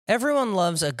Everyone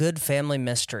loves a good family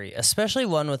mystery, especially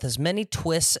one with as many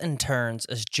twists and turns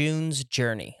as June's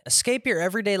Journey. Escape your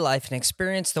everyday life and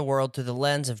experience the world through the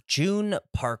lens of June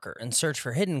Parker and search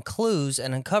for hidden clues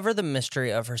and uncover the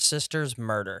mystery of her sister's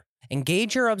murder.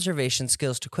 Engage your observation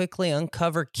skills to quickly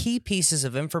uncover key pieces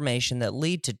of information that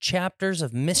lead to chapters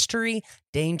of mystery,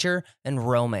 danger, and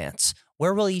romance.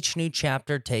 Where will each new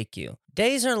chapter take you?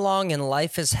 Days are long and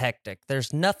life is hectic.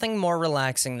 There's nothing more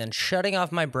relaxing than shutting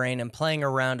off my brain and playing a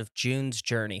round of June's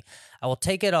Journey. I will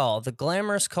take it all, the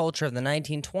glamorous culture of the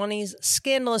 1920s,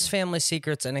 scandalous family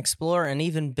secrets, and explore and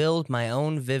even build my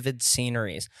own vivid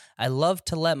sceneries. I love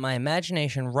to let my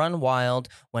imagination run wild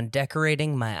when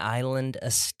decorating my island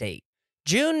estate.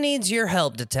 June needs your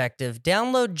help, detective.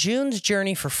 Download June's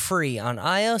Journey for free on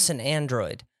iOS and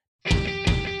Android.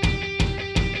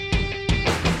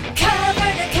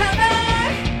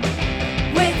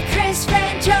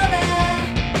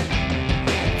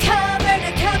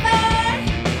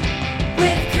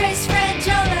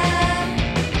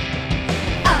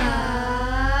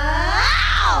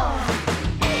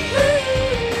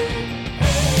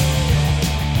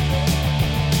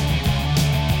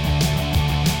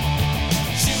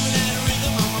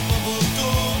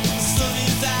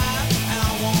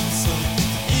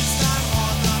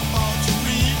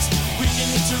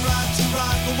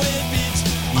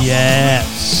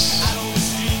 Yes.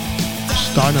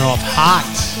 Starting it off hot.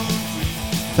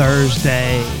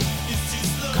 Thursday.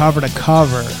 Cover to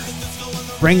cover.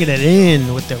 Bringing it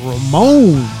in with the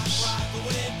Ramones.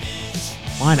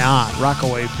 Why not?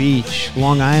 Rockaway Beach.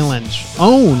 Long Island's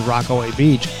own Rockaway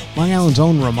Beach. Long Island's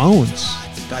own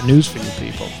Ramones. Got news for you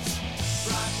people.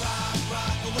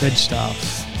 Good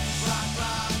stuff.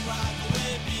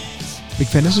 Big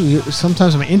fan. This is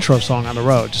sometimes my intro song on the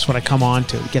road, just what I come on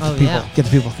to get the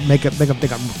people make them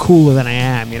think I'm cooler than I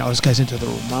am. You know, this guy's into the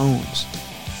Ramones.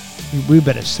 We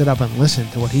better sit up and listen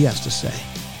to what he has to say.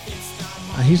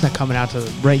 He's not coming out to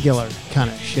the regular kind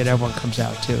of shit everyone comes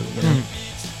out to, you know.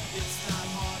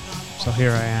 So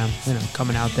here I am, you know,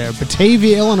 coming out there,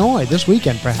 Batavia, Illinois. This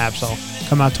weekend, perhaps I'll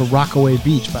come out to Rockaway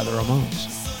Beach by the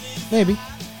Ramones. Maybe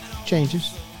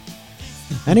changes.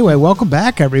 Anyway, welcome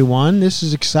back, everyone. This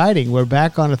is exciting. We're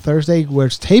back on a Thursday. We're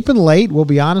taping late. We'll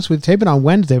be honest, we're taping on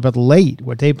Wednesday, but late.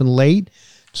 We're taping late.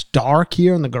 It's dark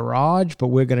here in the garage, but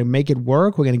we're going to make it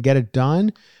work. We're going to get it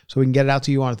done so we can get it out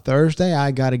to you on Thursday.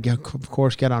 I got to, of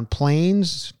course, get on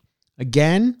planes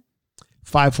again,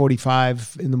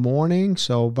 5:45 in the morning.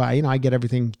 So, I get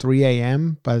everything 3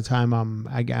 a.m. by the time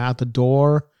I get out the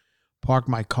door. Park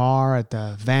my car at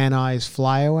the Van Nuys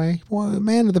Flyaway. Well,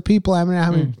 man of the people, I mean,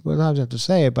 how many times I have to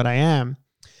say it, but I am.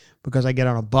 Because I get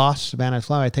on a bus, Van Nuys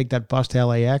Flyaway. I take that bus to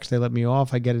LAX. They let me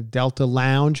off. I get a Delta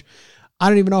Lounge. I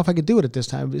don't even know if I could do it at this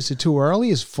time. Is it too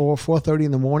early? Is 4:30 in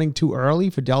the morning too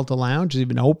early for Delta Lounge? Is it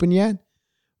even open yet?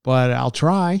 But I'll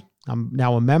try. I'm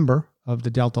now a member of the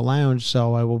Delta Lounge,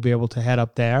 so I will be able to head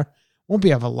up there. Won't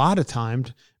have a lot of time.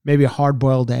 Maybe a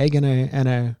hard-boiled egg and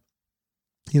a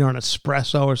an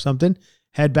espresso or something,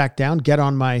 head back down, get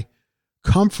on my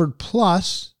Comfort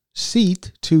Plus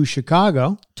seat to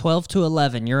Chicago. 12 to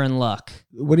 11, you're in luck.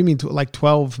 What do you mean, like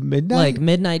 12 midnight? Like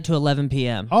midnight to 11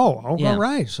 p.m. Oh, yeah. All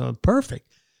right. So perfect.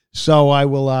 So I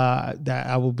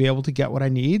will be able to get what I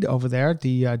need over there at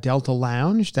the Delta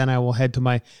Lounge. Then I will head to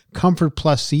my Comfort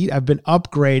Plus seat. I've been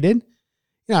upgraded.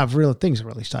 Things are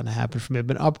really starting to happen for me. I've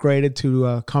been upgraded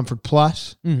to Comfort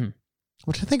Plus. Mm-hmm.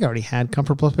 Which I think I already had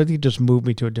Comfort Plus, but he just moved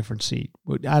me to a different seat.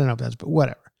 I don't know if that's, but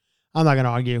whatever. I'm not going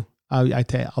to argue.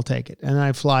 I'll take it. And then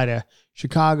I fly to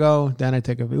Chicago. Then I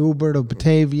take an Uber to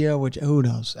Batavia, which who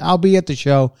knows. I'll be at the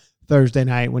show Thursday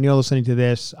night. When you're listening to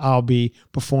this, I'll be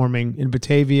performing in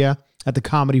Batavia at the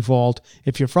Comedy Vault.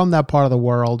 If you're from that part of the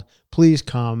world, please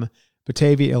come.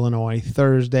 Batavia, Illinois,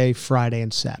 Thursday, Friday,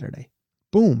 and Saturday.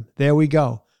 Boom. There we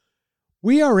go.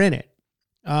 We are in it.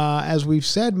 As we've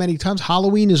said many times,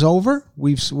 Halloween is over.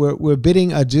 We're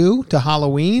bidding adieu to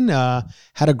Halloween.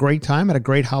 Had a great time. Had a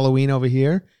great Halloween over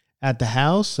here at the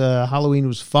house. Halloween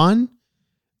was fun.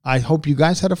 I hope you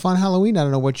guys had a fun Halloween. I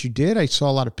don't know what you did. I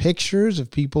saw a lot of pictures of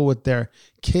people with their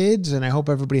kids, and I hope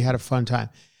everybody had a fun time.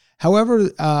 However,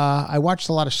 I watched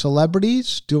a lot of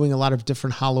celebrities doing a lot of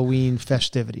different Halloween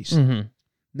festivities. Mm-hmm.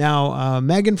 Now,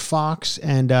 Megan Fox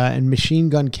and Machine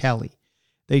Gun Kelly,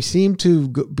 they seem to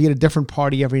be at a different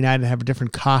party every night and have a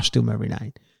different costume every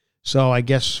night. So I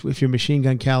guess if you're Machine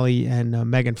Gun Kelly and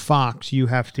Megan Fox, you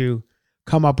have to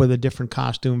come up with a different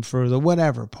costume for the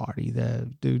whatever party.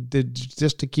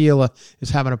 Just Tequila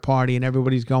is having a party and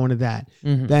everybody's going to that.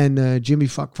 Mm-hmm. Then Jimmy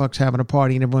Fuck's having a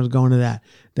party and everyone's going to that.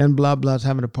 Then Blah Blah's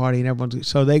having a party and everyone's...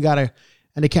 So they got to...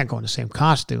 And they can't go in the same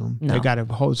costume. No. They got to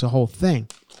host the whole thing.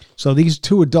 So these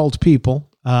two adult people,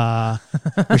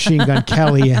 Machine Gun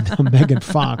Kelly and Megan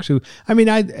Fox, who, I mean,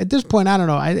 at this point, I don't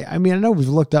know. I mean, I know we've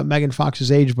looked up Megan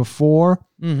Fox's age before.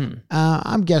 Mm-hmm.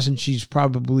 I'm guessing she's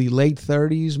probably late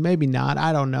 30s, maybe not.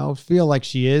 I don't know. Feel like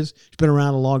she is. She's been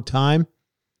around a long time.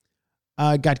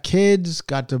 Got kids,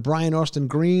 got Brian Austin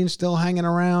Green still hanging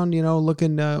around,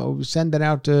 looking, sending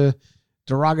out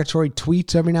derogatory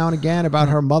tweets every now and again about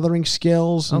her mothering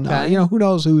skills. And, Okay. who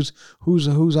knows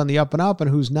who's on the up and up and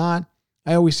who's not.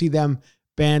 I always see them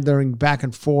bandering back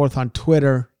and forth on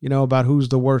Twitter, about who's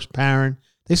the worst parent.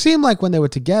 They seem like when they were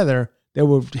together, they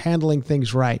were handling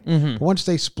things right. Mm-hmm. But once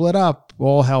they split up,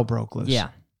 all hell broke loose. Yeah.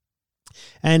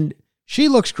 And she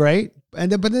looks great.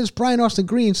 But this Brian Austin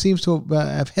Green seems to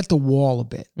have hit the wall a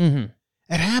bit. Mm-hmm.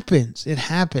 It happens. It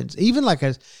happens. Even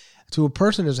to a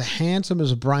person as handsome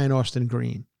as Brian Austin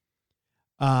Green,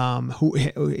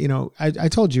 who, I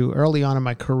told you early on in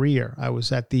my career, I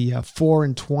was at the 4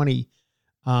 and 20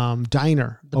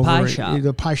 diner. The pie shop.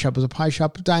 The pie shop was a pie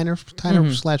shop, diner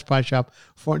 / pie shop.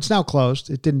 It's now closed.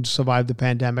 It didn't survive the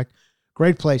pandemic.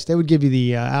 Great place. They would give you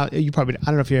the, you probably, I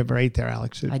don't know if you ever ate there,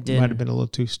 Alex. I did. Might have been a little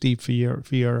too steep for your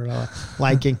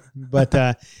liking. But,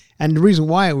 and the reason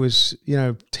why it was,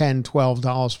 $10,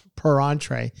 $12 per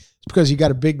entree is because you got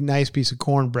a big, nice piece of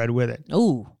cornbread with it.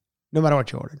 Ooh. No matter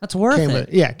what you ordered. That's worth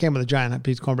it. Came with a giant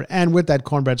piece of cornbread. And with that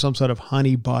cornbread, some sort of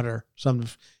honey butter.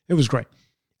 It was great.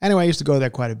 Anyway, I used to go there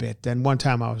quite a bit. And one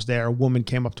time I was there, a woman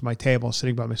came up to my table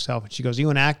sitting by myself, and she goes,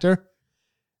 "You an actor?"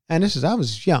 And I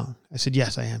was young. I said,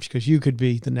 "Yes, I am." She goes, "You could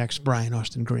be the next Brian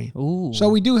Austin Green." Ooh. So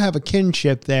we do have a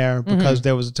kinship there because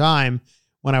there was a time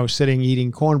when I was sitting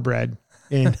eating cornbread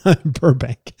in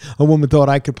Burbank. A woman thought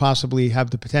I could possibly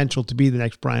have the potential to be the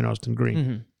next Brian Austin Green.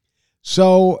 Mm-hmm.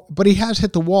 So, but he has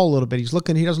hit the wall a little bit. He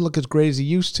doesn't look as great as he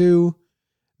used to.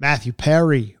 Matthew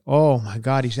Perry. Oh my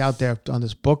God. He's out there on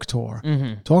this book tour.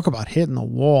 Mm-hmm. Talk about hitting the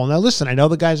wall. Now listen, I know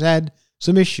the guy's had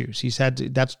some issues.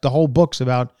 That's the whole book's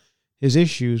about his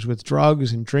issues with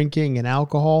drugs and drinking and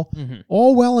alcohol. Mm-hmm.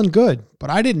 All well and good. But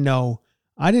I didn't know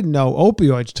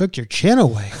opioids took your chin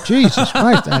away. Jesus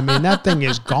Christ. I mean, that thing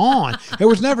is gone. It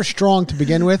was never strong to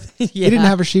begin with. Yeah. He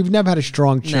never had a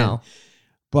strong chin. No.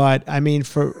 But I mean,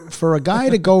 for a guy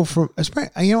to go from,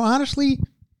 honestly,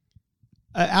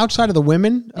 outside of the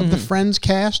women of the Friends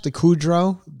cast, the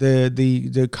Kudrow,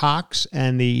 the Cox,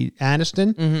 and the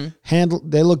Aniston,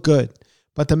 they look good.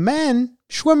 But the men,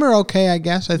 Schwimmer, okay, I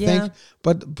guess, I think.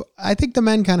 But I think the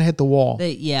men kind of hit the wall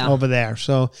over there.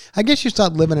 So I guess you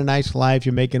start living a nice life.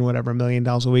 You're making whatever, $1 million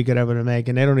a week, whatever they're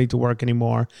making. They don't need to work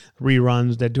anymore.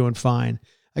 Reruns, they're doing fine.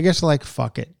 I guess like,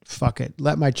 fuck it.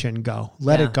 Let my chin go.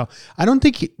 Let it go. I don't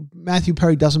think Matthew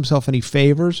Perry does himself any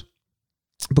favors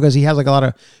because he has like a lot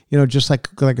of, just like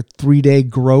a 3-day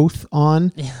growth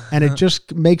on, and it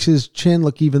just makes his chin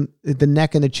look the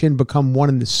neck and the chin become one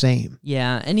and the same.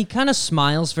 Yeah, and he kind of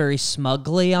smiles very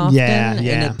smugly often, and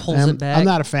it pulls it back. I'm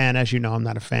not a fan, as you know, I'm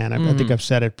not a fan. I think I've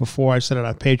said it before. I said it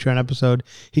on a Patreon episode.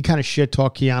 He kind of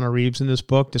shit-talked Keanu Reeves in this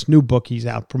new book he's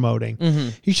out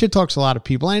promoting. He shit-talks a lot of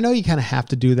people. And I know you kind of have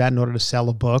to do that in order to sell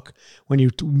a book. When you're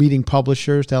meeting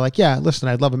publishers, they're like, yeah, listen,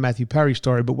 I'd love a Matthew Perry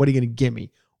story, but what are you going to give me?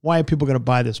 Why are people going to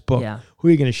buy this book? Yeah. Who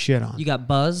are you going to shit on? You got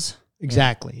buzz?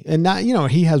 Exactly. And not,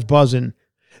 he has buzz in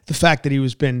the fact that he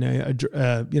was been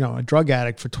a drug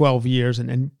addict for 12 years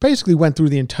and basically went through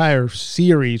the entire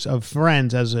series of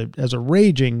Friends as a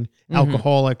raging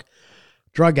alcoholic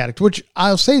drug addict, which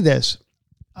I'll say this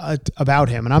about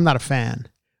him, and I'm not a fan,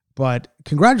 but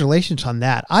congratulations on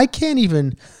that. I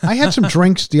had some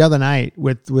drinks the other night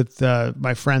with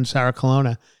my friend Sarah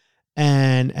Colonna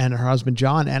and her husband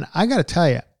John, and I got to tell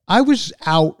you, I was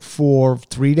out for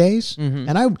 3 days, and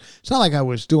it's not like I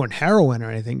was doing heroin or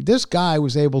anything. This guy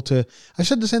was able to, I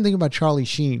said the same thing about Charlie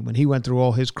Sheen when he went through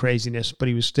all his craziness, but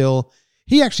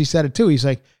he actually said it too. He's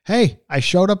like, "Hey, I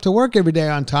showed up to work every day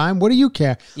on time. What do you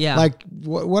care?" Yeah. Like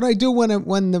what I do when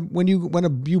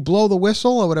you blow the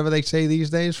whistle or whatever they say these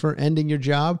days for ending your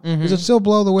job. Does it still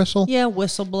blow the whistle? Yeah,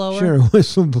 whistleblower. Sure,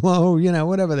 whistle blow,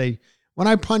 whatever when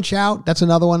I punch out, that's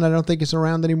another one I don't think is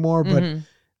around anymore, but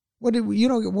you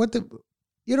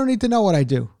don't need to know what I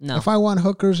do. No. If I want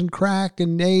hookers and crack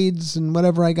and AIDS and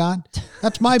whatever I got,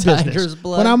 that's my business. Tiger's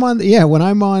blood. When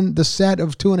I'm on the set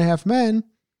of 2.5 Men,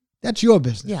 that's your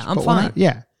business. Yeah, I'm fine.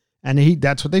 And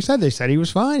that's what they said. They said he was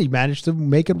fine. He managed to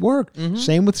make it work.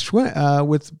 Same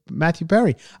with Matthew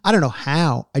Perry. I don't know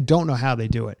how. I don't know how they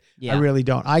do it. Yeah. I really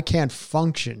don't. I can't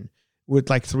function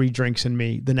with like 3 drinks in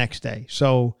me the next day.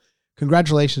 So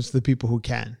congratulations to the people who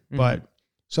can. But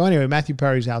so anyway, Matthew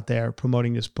Perry's out there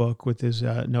promoting this book with his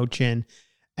no chin,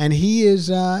 and he is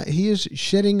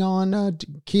shitting on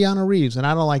Keanu Reeves, and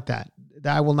I don't like that.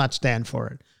 I will not stand for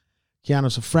it.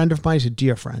 Keanu's a friend of mine. He's a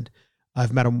dear friend.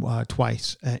 I've met him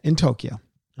twice in Tokyo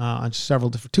on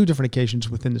two different occasions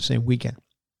within the same weekend.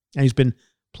 And he's been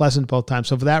pleasant both times.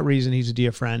 So for that reason, he's a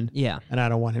dear friend. Yeah. And I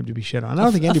don't want him to be shit on. I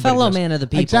don't think anybody a fellow does. man of the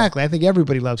people. Exactly. I think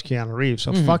everybody loves Keanu Reeves.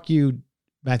 So fuck you,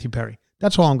 Matthew Perry.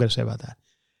 That's all I'm going to say about that.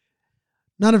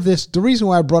 None of this. The reason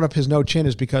why I brought up his no chin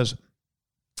is because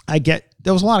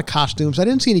there was a lot of costumes. I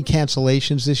didn't see any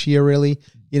cancellations this year, really.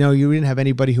 You didn't have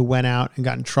anybody who went out and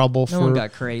got in trouble for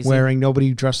got crazy.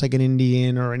 nobody dressed like an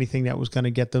Indian or anything that was going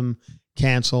to get them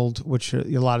canceled, which a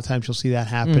lot of times you'll see that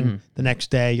happen. The next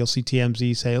day, you'll see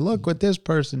TMZ say, look what this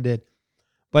person did.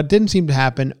 But it didn't seem to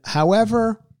happen.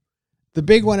 However, the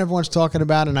big one everyone's talking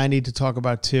about, and I need to talk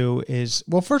about too, is,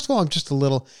 well, first of all, it's a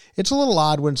little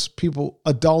odd when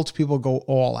adult people go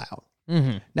all out.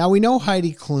 Now, we know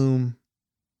Heidi Klum,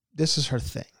 this is her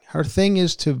thing. Her thing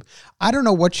is I don't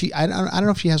know if she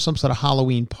has some sort of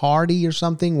Halloween party or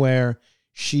something where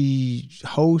she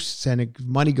hosts and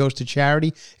money goes to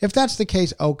charity. If that's the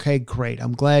case, okay, great.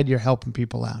 I'm glad you're helping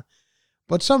people out.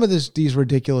 But some of these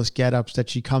ridiculous get-ups that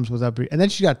she comes with, and then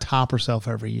she's got to top herself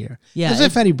every year. Yeah, as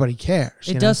if anybody cares.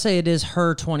 It does say it is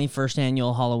her 21st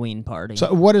annual Halloween party.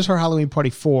 So what is her Halloween party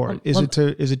for? Is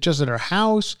it just at her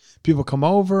house? People come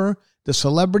over? The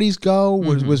celebrities go?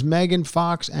 Was Megan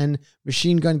Fox and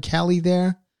Machine Gun Kelly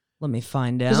there? Let me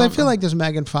find out. Because I feel like this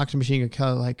Megan Fox and Machine Gun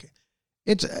Kelly, like,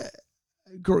 it's...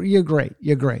 you're great.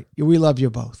 You're great. We love you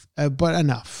both. But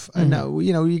enough. No,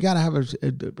 you got to have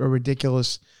a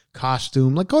ridiculous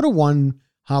costume. Like, go to one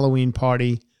Halloween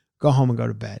party, go home and go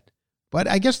to bed. But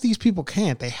I guess these people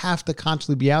can't. They have to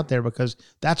constantly be out there because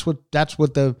that's what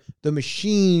the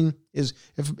machine is.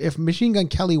 If Machine Gun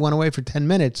Kelly went away for 10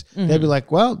 minutes, they'd be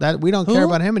like, well, we don't care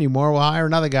about him anymore. We'll hire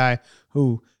another guy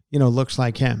who, looks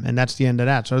like him. And that's the end of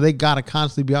that. So they got to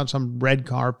constantly be on some red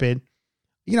carpet.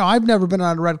 I've never been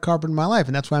on a red carpet in my life,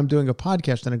 and that's why I'm doing a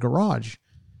podcast in a garage.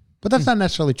 But that's not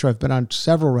necessarily true. I've been on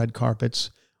several red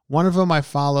carpets. One of them I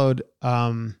followed.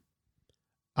 I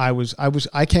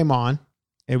came on.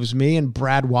 It was me and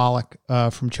Brad Wallach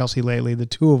from Chelsea Lately. The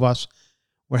two of us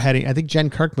were heading. I think Jen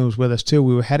Kirkman was with us too.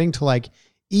 We were heading to like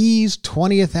E's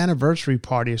 20th anniversary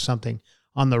party or something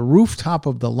on the rooftop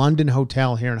of the London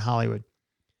Hotel here in Hollywood.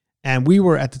 And we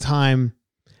were at the time,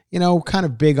 kind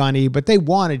of big on E, but they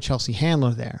wanted Chelsea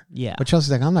Handler there. Yeah. But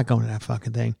Chelsea's like, I'm not going to that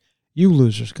fucking thing. You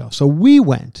losers go. So we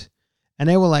went, and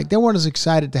they weren't as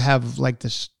excited to have like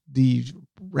the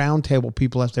round table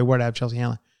people as they were to have Chelsea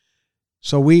Handler.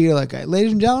 So we are like,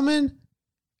 ladies and gentlemen,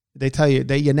 they tell you,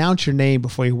 they announce your name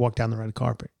before you walk down the red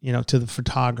carpet, to the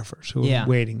photographers who are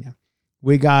waiting there.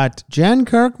 We got Jen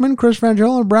Kirkman, Chris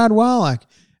Franjola, and Brad Wallach,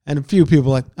 and a few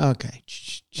people like, okay,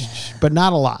 but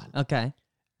not a lot. Okay.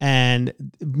 And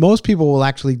most people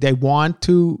will they want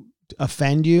to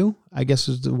offend you, I guess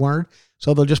is the word.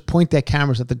 So they'll just point their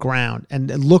cameras at the ground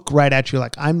and look right at you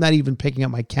like, I'm not even picking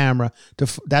up my camera.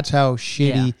 That's how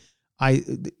shitty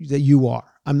that you are.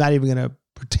 I'm not even going to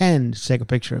pretend to take a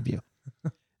picture of you.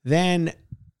 Then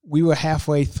we were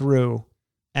halfway through,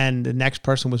 and the next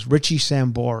person was Richie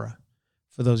Sambora.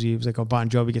 For those of you who's like a Bon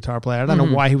Jovi guitar player. I don't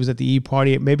know why he was at the E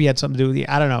party. Maybe he had something to do with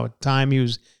I don't know. At the time, he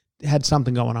had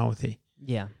something going on with E.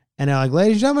 Yeah. And they're like,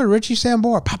 ladies and gentlemen, Richie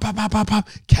Sambora. Pop, pop, pop, pop, pop.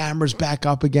 Cameras back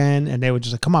up again. And they were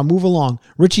just like, come on, move along.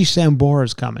 Richie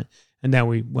Sambora's coming. And then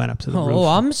we went up to the roof. Oh,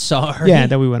 I'm sorry. Yeah,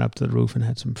 then we went up to the roof and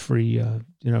had some free,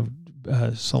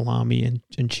 salami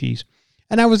and cheese.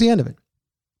 And that was the end of it.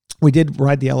 We did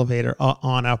ride the elevator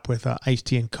on up with iced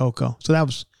tea and cocoa. So that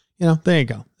was, there you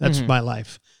go. That's my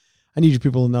life. I need you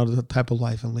people to know the type of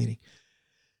life I'm leading.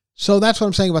 So that's what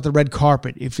I'm saying about the red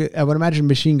carpet. I would imagine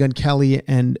Machine Gun Kelly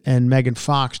and Megan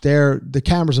Fox, the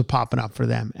cameras are popping up for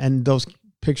them. And those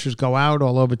pictures go out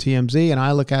all over TMZ, and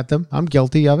I look at them. I'm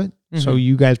guilty of it. So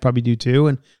you guys probably do too.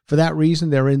 And for that reason,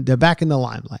 they're back in the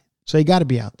limelight. So you got to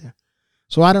be out there.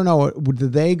 So I don't know.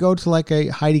 Did they go to like a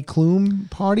Heidi Klum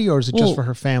party, or is it just for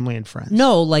her family and friends?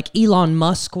 No, like Elon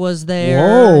Musk was there.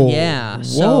 Whoa. Yeah. Whoa.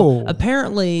 So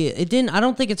apparently it didn't. I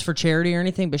don't think it's for charity or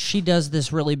anything, but she does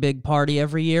this really big party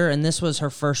every year, and this was her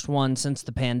first one since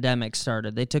the pandemic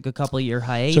started. They took a couple-year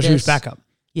hiatus. So she was back up.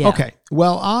 Yeah. Okay.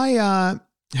 Well, I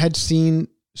had seen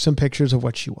some pictures of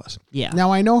what she was. Yeah.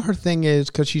 Now I know her thing is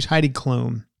because she's Heidi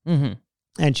Klum,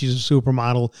 and she's a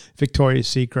supermodel, Victoria's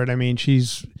Secret. I mean,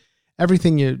 she's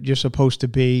everything you're supposed to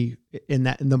be in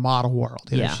the model world.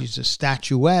 She's a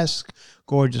statuesque,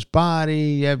 gorgeous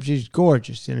body. Yeah, she's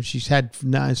gorgeous. She's had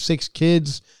 6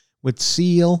 kids with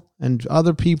Seal and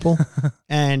other people,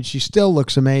 and she still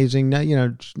looks amazing.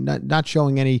 Not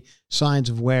showing any signs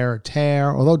of wear or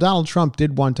tear. Although Donald Trump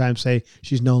did one time say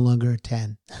she's no longer a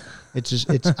 10. It's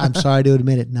I'm sorry to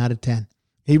admit it, not a 10.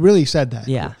 He really said that.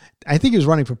 Yeah. I think he was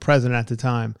running for president at the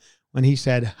time when he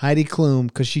said Heidi Klum,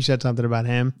 because she said something about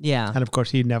him. Yeah. And of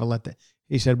course, he'd never let that.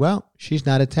 He said, well, she's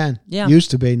not a 10. Yeah.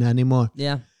 Used to be, not anymore.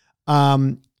 Yeah.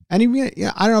 And he,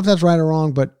 yeah, I don't know if that's right or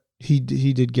wrong, but he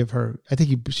did give her, I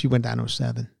think she went down to a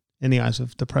 7 in the eyes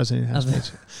of the president of the United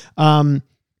States.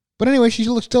 But anyway, she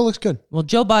still looks good. Well,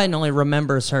 Joe Biden only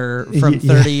remembers her from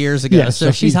 30 years ago, so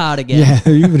she's hot again. Yeah,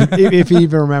 if he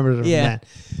even remembers her from that.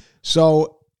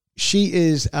 So she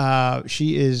is a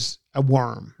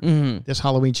worm. Mm-hmm. This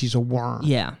Halloween, she's a worm.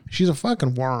 Yeah, she's a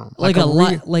fucking worm. Like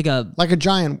a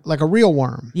giant, like a real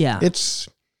worm. Yeah,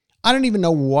 I don't even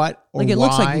know what or it why.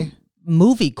 Looks like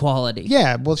movie quality.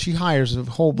 Yeah, well, she hires a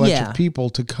whole bunch of people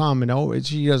to come and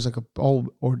she does like a whole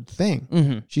thing.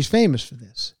 Mm-hmm. She's famous for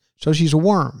this, so she's a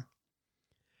worm.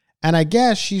 And I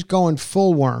guess she's going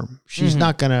full worm. She's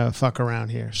not going to fuck around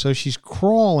here. So she's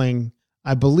crawling,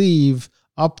 I believe,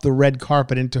 up the red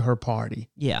carpet into her party.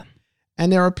 Yeah.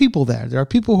 And there are people there. There are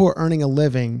people who are earning a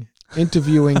living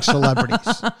interviewing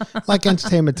celebrities. Like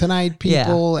Entertainment Tonight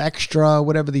people, Extra,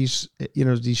 whatever these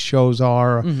shows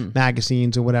are, or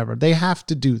magazines or whatever. They have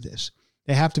to do this.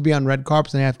 They have to be on red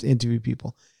carpets and they have to interview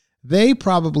people. They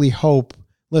probably hope,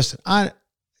 listen, I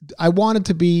wanted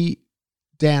to be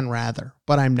Dan Rather,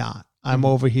 but I'm not. I'm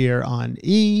over here on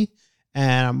E,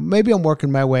 and maybe I'm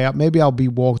working my way up. Maybe I'll be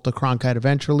Walter Cronkite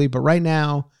eventually, but right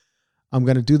now, I'm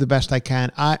going to do the best I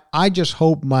can. I just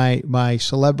hope my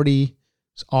celebrities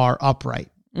are upright,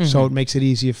 so it makes it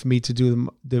easier for me to do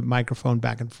the microphone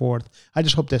back and forth. I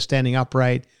just hope they're standing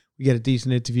upright. We get a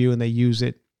decent interview, and they use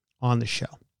it on the show.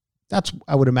 That's,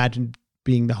 I would imagine,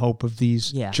 being the hope of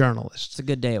these journalists. It's a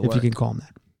good day at work, if you can call them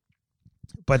that.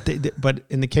 But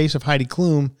in the case of Heidi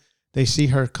Klum, they see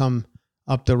her come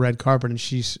up the red carpet and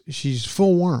she's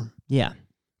full worm. Yeah.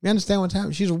 You understand what's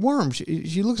happening? She's a worm.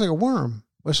 She looks like a worm.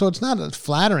 So it's not a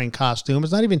flattering costume.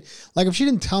 It's not even, like, if she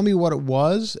didn't tell me what it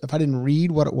was, if I didn't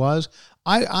read what it was,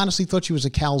 I honestly thought she was a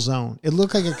calzone. It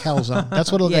looked like a calzone.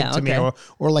 That's what it looked like to me.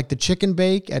 Or like the chicken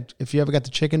bake, if you ever got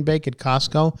the chicken bake at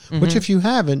Costco, which if you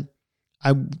haven't,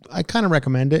 I kind of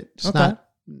recommend it. It's not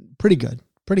pretty good.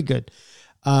 Pretty good.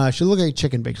 She looked like a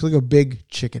chicken bake. She looked like a big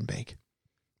chicken bake.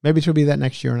 Maybe she'll be that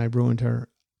next year, and I ruined her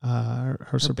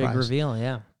surprise. Big reveal,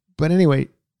 yeah. But anyway,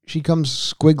 she comes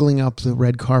squiggling up the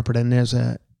red carpet, and there's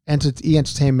a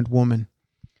entertainment woman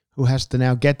who has to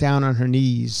now get down on her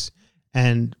knees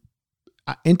and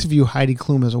interview Heidi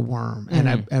Klum as a worm. And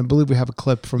I believe we have a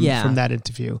clip from that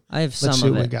interview. I have Let's some see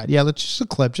of what it. we got. Yeah, let's just a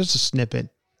clip, just a snippet.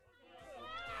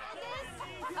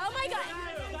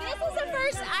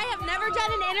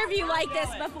 Interview like this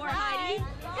before, Heidi.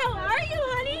 How are you,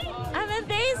 honey? I'm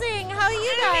amazing. How are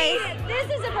you guys?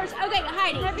 This is the first. Okay,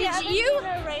 Heidi, did you been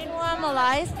a rainworm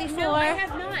alive before? No, I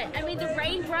have not. I mean, the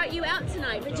rain brought you out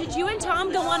tonight, but did you and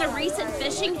Tom go on a recent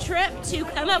fishing trip to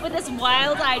come up with this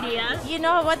wild idea? You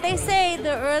know what they say,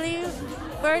 the early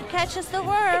bird catches the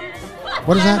worm.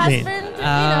 What does that mean?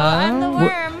 I'm the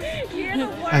worm.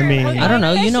 I mean, I don't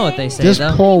know. You know what they say. This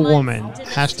poor woman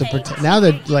has to pretend now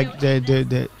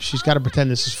that she's got to pretend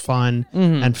this is fun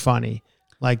and funny,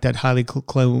 like that Heidi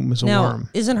Klum is a worm.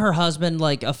 Isn't her husband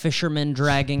like a fisherman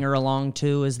dragging her along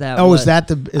too? Is that? Oh, is that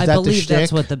the? Is I that believe the shtick?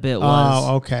 that's what the bit was.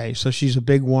 Oh, okay. So she's a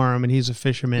big worm and he's a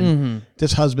fisherman.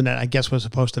 This husband that I guess was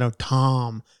supposed to know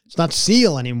Tom. It's not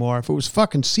Seal anymore. If it was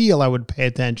fucking Seal, I would pay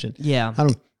attention. Yeah.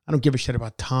 I don't give a shit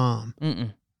about Tom.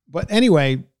 But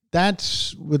anyway.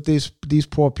 That's what these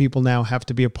poor people now have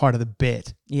to be a part of the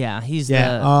bit. Yeah, he's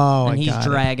he's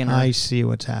dragging her. I see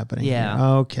what's happening. Yeah. Here.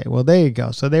 Okay. Well, there you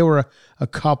go. So they were a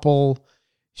couple.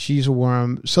 She's a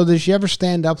worm. So did she ever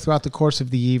stand up throughout the course of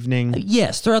the evening?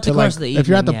 Yes, throughout the course of the evening. If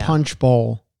you're at the punch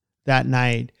bowl that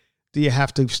night, do you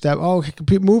have to step? Oh,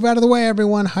 move out of the way,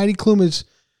 everyone! Heidi Klum is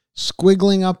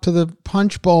squiggling up to the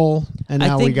punch bowl, and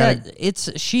now we got.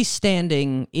 She's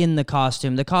standing in the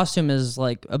costume. The costume is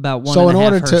like about one. So in and a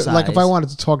half order her to size. like, if I wanted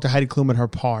to talk to Heidi Klum at her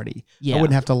party, I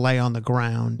wouldn't have to lay on the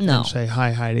ground No. and say,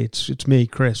 "Hi, Heidi, it's me,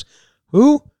 Chris."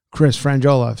 Who? Chris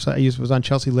Frangiola. So I was on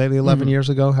Chelsea Lately 11 years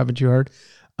ago. Haven't you heard?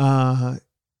 Yeah,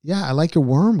 I like your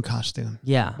worm costume.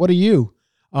 Yeah. What are you?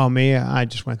 Oh, me? I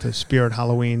just went to Spirit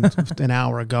Halloween an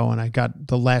hour ago, and I got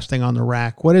the last thing on the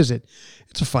rack. What is it?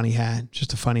 It's a funny hat.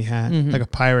 Just a funny hat. Like a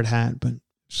pirate hat, but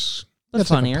it's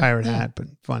funnier. like a pirate hat, but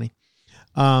funny.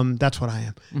 That's what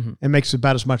I am. It makes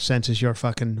about as much sense as your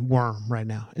fucking worm right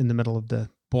now in the middle of the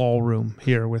ballroom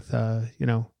here with,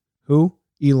 who?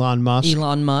 Elon Musk.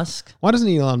 Elon Musk. Why doesn't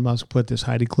Elon Musk put this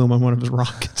Heidi Klum on one of his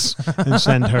rockets and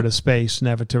send her to space,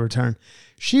 never to return?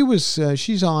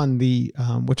 She's on the,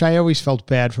 which I always felt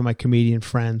bad for my comedian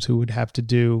friends who would have to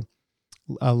do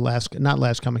not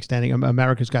Last Comic Standing,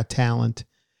 America's Got Talent.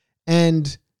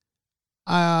 And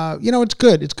it's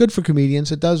good. It's good for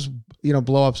comedians. It does,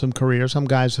 blow up some careers. Some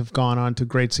guys have gone on to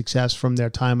great success from their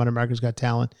time on America's Got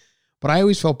Talent. But I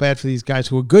always felt bad for these guys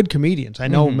who are good comedians. I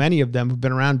know many of them who've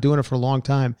been around doing it for a long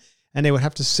time, and they would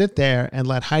have to sit there and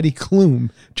let Heidi Klum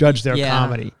judge their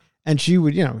comedy. And she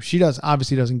would, she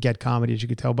obviously doesn't get comedy, as you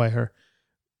could tell by her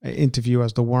interview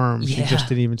as the Worm. She just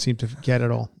didn't even seem to get it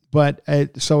all. But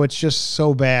so it's just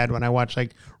so bad when I watch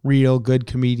like real good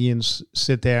comedians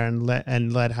sit there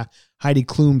and let Heidi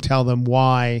Klum tell them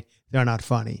why they're not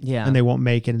funny. Yeah. And they won't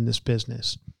make it in this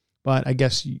business. But I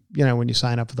guess, when you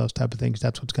sign up for those type of things,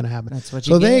 that's what's going to happen. That's what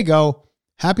you get. There you go.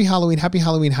 Happy Halloween,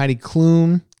 Heidi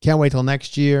Klum. Can't wait till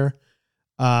next year.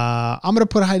 I'm going to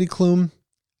put Heidi Klum.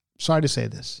 Sorry to say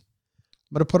this.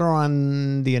 I'm going to put her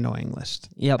on the annoying list.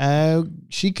 Yep.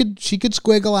 She could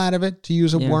squiggle out of it, to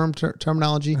use a worm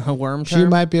terminology. A worm term? She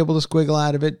might be able to squiggle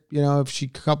out of it, if she a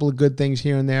couple of good things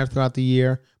here and there throughout the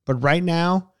year. But right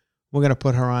now, we're going to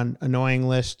put her on annoying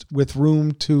list with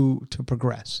room to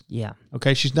progress. Yeah.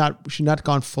 Okay. She's not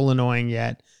gone full annoying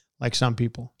yet, like some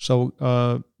people.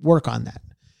 So work on that.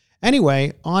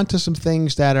 Anyway, on to some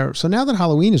things that are. So now that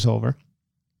Halloween is over,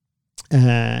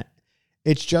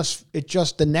 it's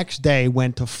just the next day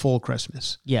went to full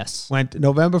Christmas. Yes. Went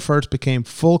November 1st became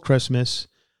full Christmas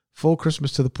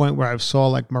to the point where I saw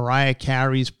like Mariah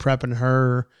Carey's prepping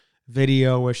her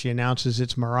video where she announces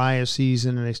it's Mariah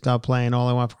season and they stop playing All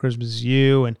I Want for Christmas Is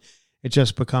You, and it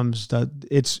just becomes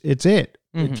it's it.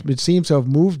 It seems to have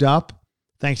moved up.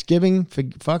 Thanksgiving,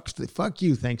 fuck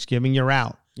you, Thanksgiving, you're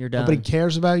out. You're done. Nobody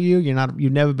cares about you.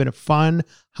 You've never been a fun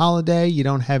holiday. You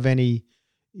don't have any,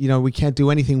 we can't do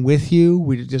anything with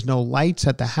you. There's no lights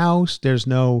at the house. There's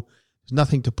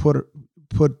nothing to put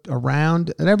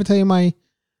around. Did I ever tell you my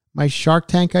Shark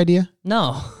Tank idea?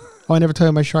 No. Oh, I never tell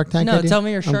you my Shark Tank idea? No, tell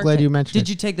me your Shark Tank. I'm glad you mentioned it. Did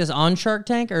you take this on Shark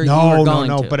Tank or you were going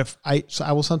to? No. But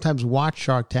I will sometimes watch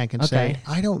Shark Tank and say,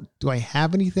 do I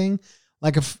have anything?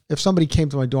 Like if somebody came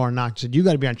to my door and knocked and said, you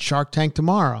got to be on Shark Tank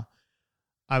tomorrow.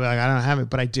 I'd be like, I don't have it,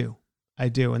 but I do.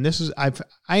 And this is,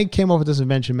 I came up with this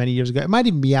invention many years ago. It might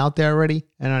even be out there already,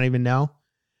 and I don't even know.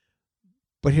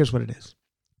 But here's what it is.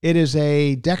 It is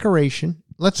a decoration.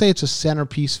 Let's say it's a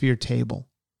centerpiece for your table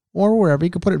or wherever. You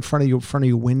can put it in front of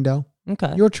your window.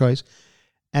 Okay. Your choice.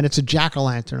 And it's a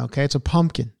jack-o'-lantern, okay? It's a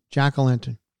pumpkin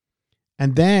jack-o'-lantern.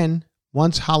 And then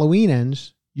once Halloween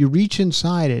ends, you reach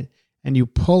inside it and you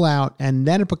pull out, and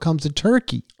then it becomes a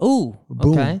turkey. Ooh,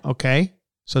 boom. Okay?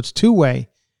 So it's two-way.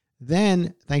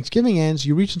 Then Thanksgiving ends,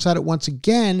 you reach inside it once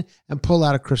again and pull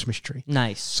out a Christmas tree.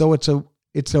 Nice. So it's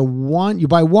a one, you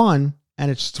buy one,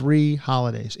 and it's 3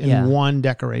 holidays in one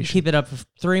decoration. You keep it up for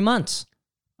 3 months.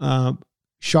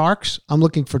 Sharks, I'm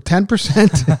looking for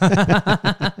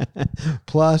 10%.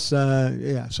 Plus,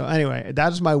 So anyway,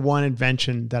 that is my one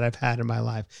invention that I've had in my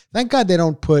life. Thank God they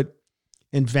don't put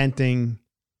inventing,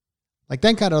 like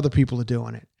thank God other people are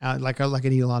doing it. Like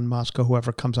an Elon Musk or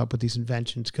whoever comes up with these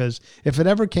inventions. Because if it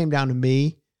ever came down to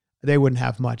me, they wouldn't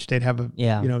have much. They'd have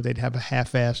they'd have a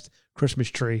half-assed Christmas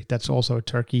tree that's also a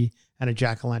turkey and a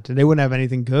jack-o'-lantern. They wouldn't have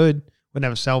anything good. Wouldn't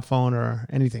have a cell phone or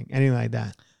anything like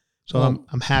that. So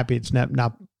I'm happy it's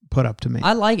not put up to me.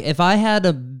 I like, if I had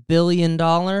 $1 billion,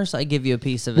 I'd give you a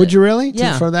piece of it. Would you really?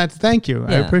 Yeah. For that, thank you.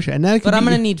 Yeah. I appreciate it. And but I'm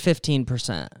going to need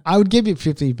 15%. I would give you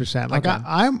 15%. Like okay.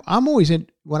 I'm always in,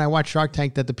 when I watch Shark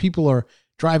Tank, that the people are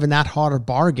driving that hard a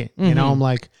bargain. Mm-hmm. You know, I'm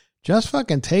like, just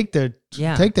fucking take the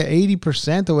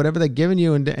 80% or whatever they're giving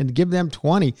you and give them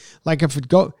 20. Like if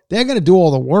they're going to do all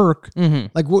the work. Mm-hmm.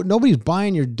 Like nobody's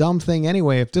buying your dumb thing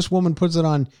anyway. If this woman puts it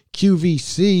on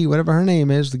QVC, whatever her name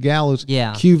is, the gal is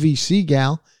QVC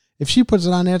gal. If she puts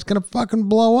it on there, it's going to fucking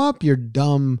blow up your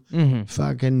dumb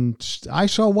fucking. I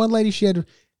saw one lady, she had,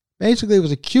 basically it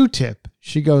was a Q-tip.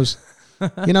 She goes,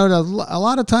 you know, a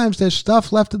lot of times there's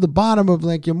stuff left at the bottom of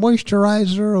like your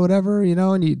moisturizer or whatever, you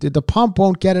know, and the pump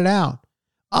won't get it out.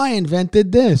 I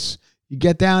invented this. You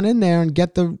get down in there and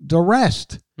get the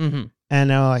rest. Mm-hmm. And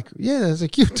they're like, yeah, that's a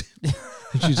Q-tip.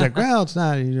 And she's like, well, it's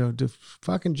not, you know,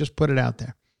 fucking just put it out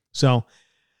there. So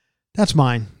that's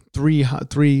mine.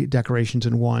 Three decorations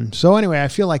in one. So anyway, I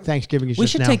feel like Thanksgiving is we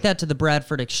should take that to the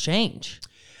Bradford Exchange.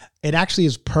 It actually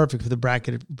is perfect for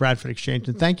the Bradford Exchange.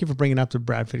 And thank you for bringing up the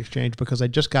Bradford Exchange because I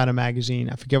just got a magazine.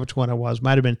 I forget which one it was.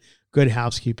 Might have been Good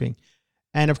Housekeeping.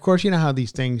 And of course, you know how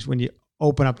these things, when you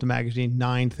open up the magazine,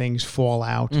 9 things fall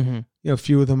out. Mm-hmm. You know, a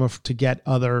few of them are to get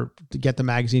the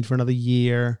magazine for another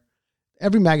year.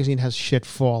 Every magazine has shit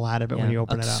fall out of it when you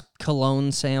open it up.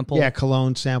 Cologne sample. Yeah,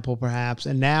 cologne sample perhaps.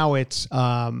 And now it's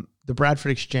the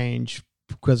Bradford Exchange,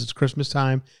 because it's Christmas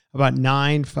time, about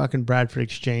 9 fucking Bradford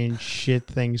Exchange shit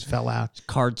things fell out.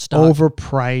 Cardstock.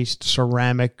 Overpriced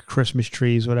ceramic Christmas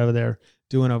trees, whatever they're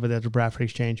doing over there at the Bradford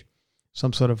Exchange.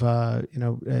 Some sort of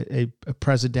a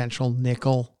presidential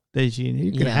nickel that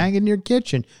you can hang in your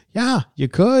kitchen. Yeah, you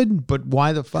could, but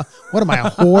why the fuck? What am I, a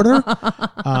hoarder?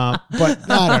 But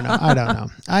I don't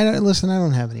know. Listen, I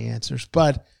don't have any answers.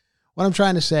 But what I'm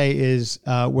trying to say is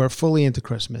we're fully into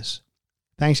Christmas.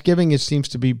 Thanksgiving, it seems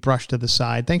to be brushed to the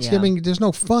side. Thanksgiving, there's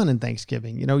no fun in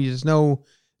Thanksgiving. There's no,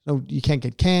 you can't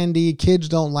get candy. Kids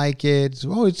don't like it.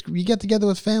 You get together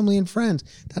with family and friends.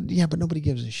 But nobody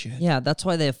gives a shit. Yeah, that's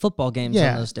why they have football games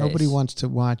on those days. Nobody wants to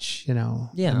watch,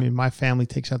 Yeah. I mean, my family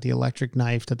takes out the electric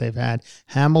knife that they've had.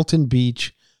 Hamilton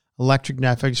Beach, electric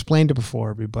knife. I explained it before,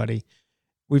 everybody.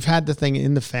 We've had the thing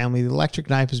in the family. The electric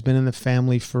knife has been in the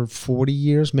family for 40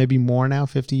 years, maybe more now,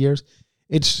 50 years.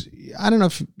 I don't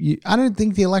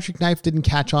think the electric knife didn't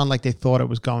catch on like they thought it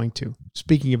was going to.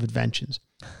 Speaking of inventions,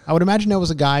 I would imagine there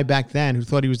was a guy back then who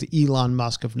thought he was the Elon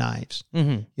Musk of knives.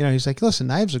 Mm-hmm. He's like, listen,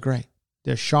 knives are great.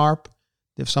 They're sharp.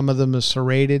 Some of them are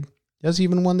serrated. There's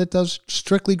even one that does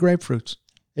strictly grapefruits.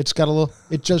 It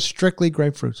does strictly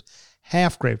grapefruits,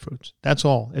 half grapefruits. That's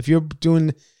all. If you're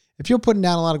putting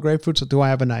down a lot of grapefruits, do I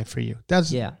have a knife for you?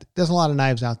 There's a lot of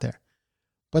knives out there,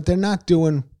 but they're not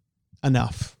doing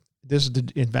enough. This is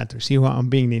the inventor. See, I'm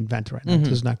being the inventor right now. Mm-hmm.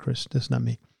 This is not Chris. This is not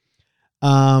me.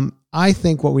 I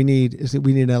think what we need is that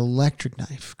we need an electric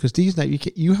knife, because these knives,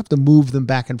 you have to move them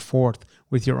back and forth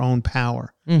with your own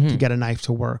power to get a knife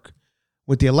to work.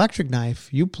 With the electric knife,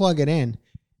 you plug it in,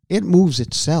 it moves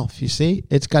itself. You see,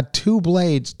 it's got two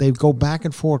blades. They go back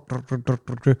and forth,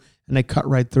 and they cut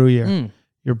right through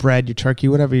your bread, your turkey,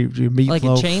 whatever, your meatloaf. Like a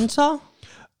chainsaw?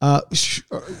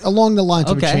 Along the lines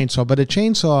of a chainsaw, but a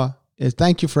chainsaw.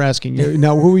 Thank you for asking.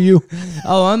 Now, who are you?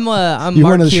 Oh, I'm Mark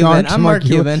Cuban. I'm Mark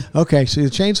Cuban. Okay, so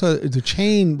the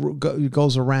chain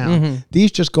goes around. Mm-hmm.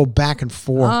 These just go back and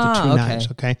forth, the two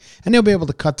knives, okay? And they'll be able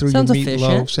to cut through your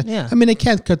meatloaf. Yeah. I mean, they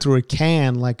can't cut through a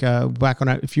can like back when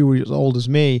if you were as old as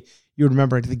me, you would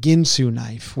remember the Ginsu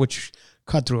knife, which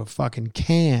cut through a fucking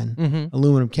can,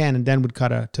 aluminum can, and then would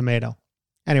cut a tomato.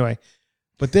 Anyway,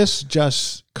 but this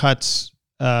just cuts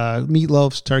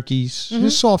meatloafs, turkeys,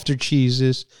 just softer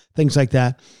cheeses, things like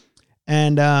that.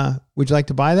 And would you like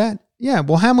to buy that? Yeah.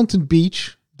 Well, Hamilton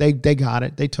Beach, they got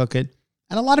it. They took it.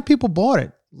 And a lot of people bought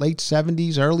it. Late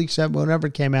 70s, early 70s, whenever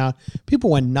it came out.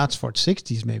 People went nuts for it,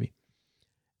 60s maybe.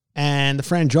 And the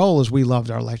Frangiolas, we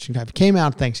loved our electric knife. Came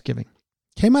out Thanksgiving.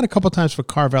 Came out a couple times for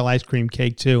Carvel ice cream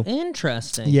cake too.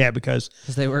 Interesting. Yeah, because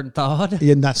they weren't thawed.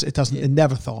 Yeah, it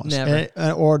never thaws.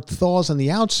 Never. Or it thaws on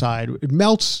the outside. It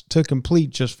melts to complete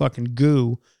just fucking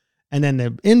goo, and then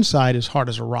the inside is hard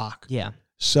as a rock. Yeah.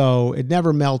 So it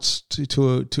never melts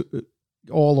to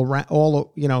all around,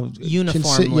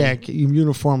 uniformly.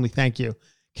 Uniformly. Thank you.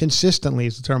 Consistently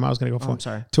is the term I was going to go for. I'm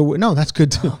sorry. No, that's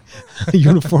good too.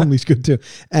 Uniformly is good too.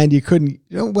 And you couldn't,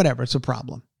 whatever. It's a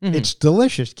problem. Mm-hmm. It's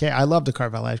delicious. I love the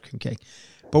Carvel ice cream cake.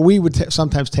 But we would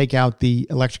sometimes take out the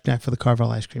electric knife for the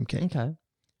Carvel ice cream cake. Okay.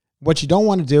 What you don't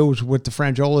want to do is what the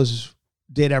Frangiolas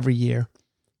did every year,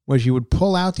 was you would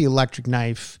pull out the electric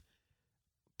knife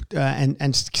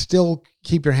and still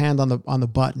keep your hand on the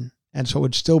button. And so it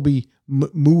would still be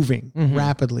moving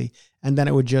rapidly. And then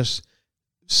it would just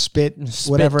spit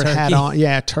whatever turkey. It had on.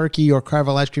 Yeah, turkey or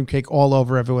Carvel ice cream cake all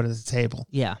over everyone at the table.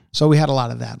 Yeah. So we had a lot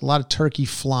of that. A lot of turkey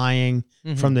flying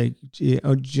from the,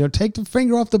 take the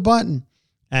finger off the button.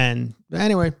 And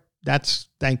anyway,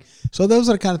 so those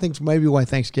are the kind of things maybe why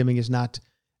Thanksgiving is not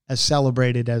as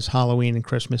celebrated as Halloween and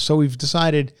Christmas. So we've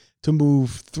decided to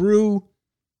move through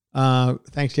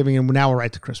Thanksgiving, and now we're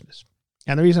right to Christmas.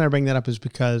 And the reason I bring that up is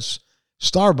because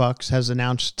Starbucks has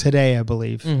announced today, I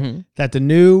believe, that the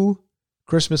new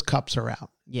Christmas cups are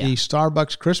out. Yeah. The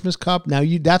Starbucks Christmas cup. Now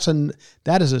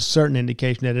that is a certain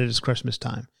indication that it is Christmas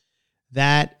time.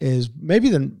 That is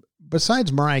maybe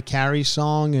besides Mariah Carey's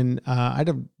song, and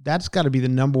that's got to be the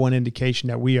number one indication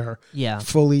that we are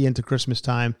fully into Christmas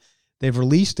time. They've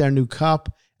released their new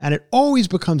cup, and it always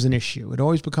becomes an issue.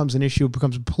 It becomes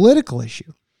a political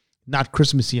issue. Not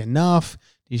Christmassy enough.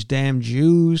 These damn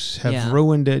Jews have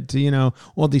ruined it.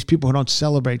 All these people who don't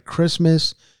celebrate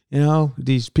Christmas.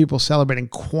 These people celebrating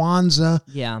Kwanzaa.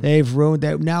 Yeah. They've ruined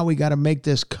that. Now we got to make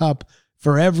this cup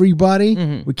for everybody.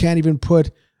 Mm-hmm. We can't even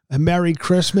put a Merry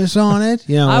Christmas on it.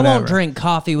 I won't drink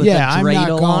coffee with a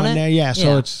dreidel on it. There. Yeah.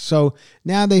 So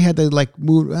now they had to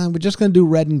move. We're just going to do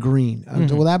red and green.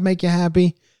 Will that make you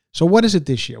happy? So what is it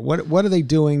this year? What are they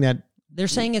doing that? They're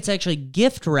saying it's actually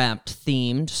gift wrapped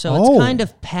themed. So it's kind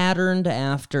of patterned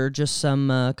after just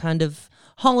some kind of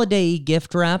holiday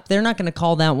gift wrap. They're not going to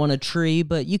call that one a tree,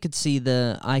 but you could see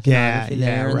the iconography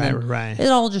there. Right. It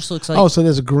all just looks like... so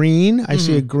there's a green. I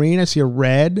see a green. I see a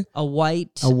red. A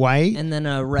white. And then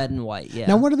a red and white, yeah.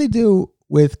 Now, what do they do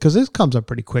because this comes up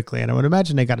pretty quickly, and I would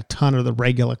imagine they got a ton of the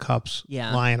regular cups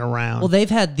Yeah. lying around. Well, they've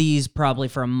had these probably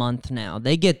for a month now.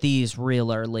 They get these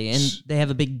real early, and they have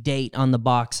a big date on the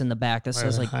box in the back that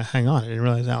says like, hang on, I didn't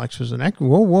realize Alex was an expert.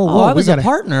 Whoa. "Oh, I was a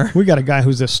partner." We got a guy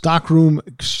who's a stockroom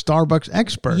Starbucks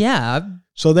expert. Yeah.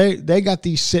 So they got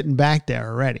these sitting back there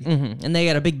already. And they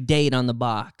got a big date on the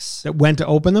box. That went to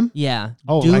open them? Yeah.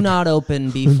 Oh, Do not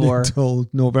open before until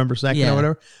November 2nd or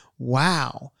whatever.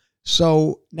 Wow.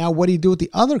 So now what do you do with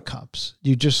the other cups? Do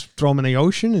you just throw them in the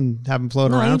ocean and have them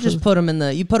float around? You just put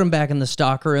them back in the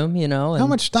stock room, you know. How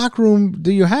much stock room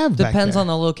do you have back Depends there? on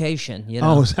the location, you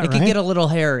know. Oh, is that it can right? get a little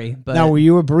hairy. But now, were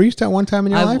you a barista at one time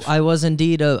in your life? I was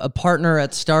indeed a partner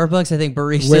at Starbucks. I think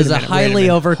Wait baristas a are minute, highly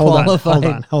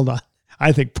overqualified. Hold on.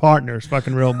 I think partners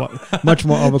fucking much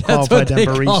more overqualified than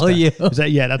barista. Call you. Is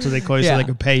that, that's what they call you, so Yeah. they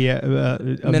can pay you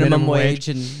a Minimum wage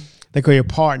and they call you a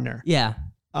partner. yeah.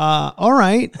 All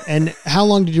right. And how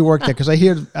long did you work there? Because I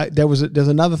hear there's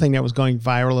another thing that was going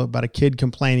viral about a kid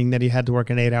complaining that he had to work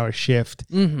an 8-hour shift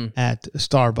at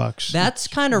Starbucks. That's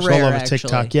kind of It's rare, all over actually.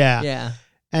 TikTok. Yeah. Yeah.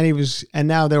 And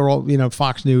now they were all,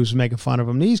 Fox News making fun of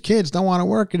him. These kids don't want to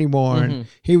work anymore.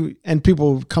 And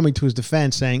people coming to his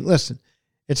defense saying, listen,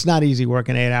 it's not easy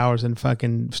working 8 hours in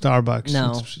fucking Starbucks.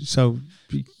 No. So,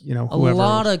 whoever. A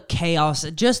lot of chaos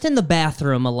just in the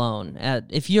bathroom alone.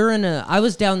 If you're I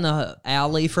was down the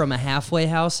alley from a halfway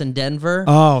house in Denver.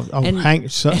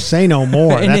 Say no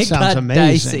more. And That it sounds got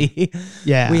amazing. Dicey.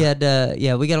 Yeah. We had,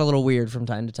 we got a little weird from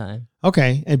time to time.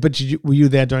 Okay. But were you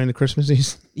there during the Christmas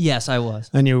season? Yes, I was.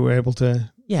 And you were able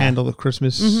to handle the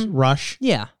Christmas rush?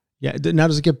 Yeah. Yeah. Now,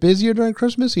 does it get busier during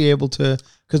Christmas? Are you able to,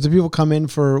 because the people come in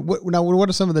for, what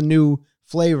are some of the new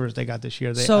flavors they got this year?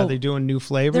 Are they doing new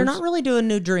flavors? They're not really doing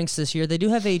new drinks this year. They do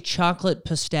have a chocolate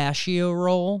pistachio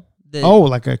roll.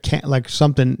 Like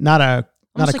something, not a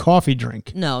coffee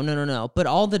drink. No. But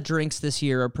all the drinks this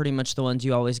year are pretty much the ones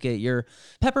you always get. Your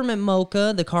peppermint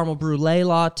mocha, the caramel brulee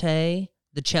latte,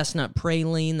 the chestnut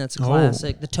praline, that's a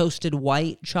classic. The toasted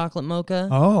white chocolate mocha.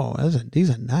 Oh, these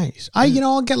are nice.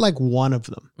 I'll get like one of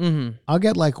them. Mm-hmm. I'll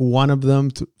get like one of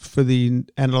them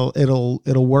and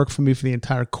it'll work for me for the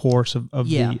entire course of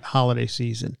the holiday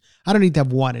season. I don't need to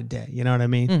have one a day. You know what I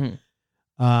mean?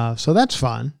 Mm-hmm. So that's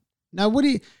fun. Now,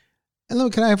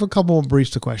 can I have a couple more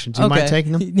barista questions? You mind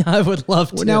taking them? I would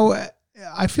love to. Now,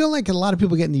 I feel like a lot of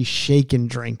people getting these shaken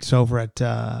drinks over at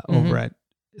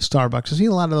Starbucks. I see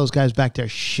a lot of those guys back there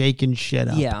shaking shit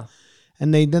up. Yeah.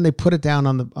 And then they put it down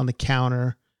on the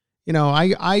counter.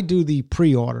 I do the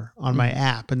pre-order on my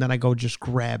app, and then I go just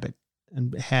grab it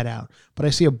and head out. But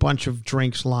I see a bunch of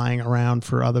drinks lying around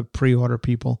for other pre-order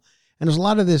people. And there's a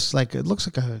lot of this, like, it looks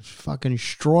like a fucking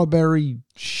strawberry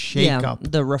shake-up. Yeah,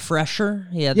 the refresher.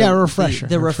 Refresher.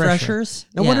 The refreshers.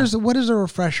 Now, what is a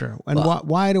refresher? And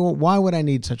why would I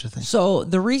need such a thing? So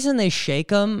the reason they shake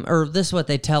them, or this is what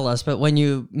they tell us, but when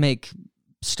you make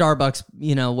Starbucks,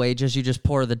 wages, you just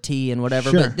pour the tea and whatever.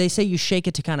 Sure. But they say you shake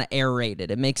it to kind of aerate it.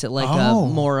 It makes it like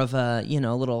more of a,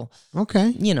 little.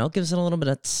 Okay. Gives it a little bit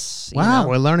of. Wow,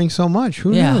 we're learning so much.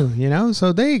 Who knew?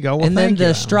 So there you go. Well, and then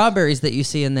the strawberries that you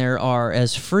see in there are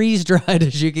as freeze dried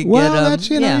as you can get them. Well, that's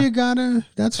you gotta.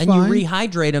 That's and fine. And you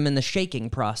rehydrate them in the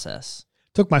shaking process.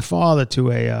 Took my father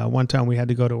to one time we had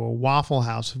to go to a Waffle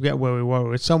House. I forget where we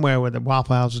were. It's somewhere where the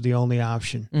Waffle House was the only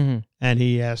option. Mm-hmm. And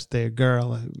he asked the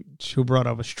girl who brought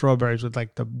over strawberries with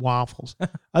like the waffles,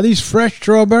 "Are these fresh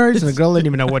strawberries?" And the girl didn't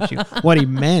even know what he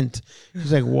meant.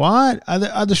 He's like, "What?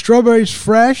 Are the strawberries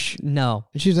fresh?" No.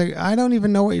 And she's like, "I don't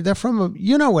even know where they're from.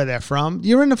 You know where they're from.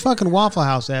 You're in the fucking Waffle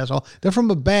House, asshole. They're from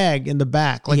a bag in the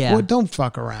back. Like, don't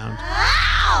fuck around."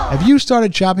 Ow! Have you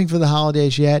started shopping for the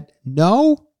holidays yet?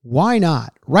 No? Why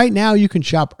not? Right now, you can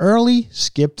shop early,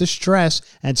 skip the stress,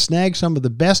 and snag some of the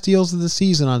best deals of the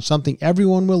season on something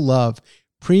everyone will love.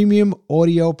 Premium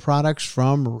audio products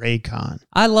from Raycon.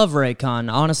 I love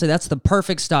Raycon. Honestly, that's the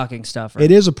perfect stocking stuffer. It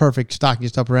is a perfect stocking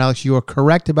stuffer, Alex. You are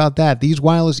correct about that. These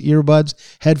wireless earbuds,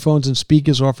 headphones, and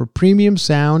speakers offer premium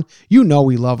sound. You know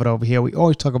we love it over here. We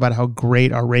always talk about how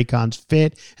great our Raycons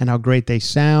fit and how great they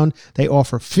sound. They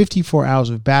offer 54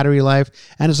 hours of battery life.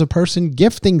 And as a person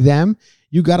gifting them,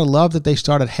 you got to love that they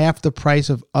start at half the price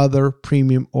of other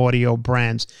premium audio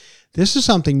brands. This is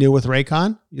something new with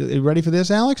Raycon. You ready for this,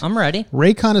 Alex? I'm ready.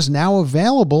 Raycon is now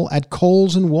available at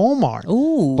Kohl's and Walmart.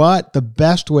 Ooh. But the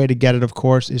best way to get it, of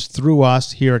course, is through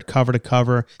us here at Cover to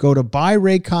Cover. Go to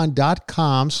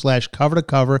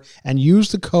buyraycon.com/cover-to-cover and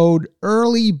use the code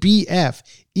EARLYBF,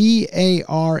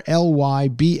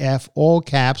 EARLYBF, all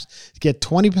caps, to get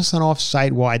 20% off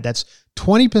site-wide. That's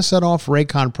 20% off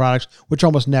Raycon products, which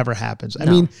almost never happens. I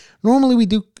mean, normally we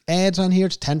do ads on here.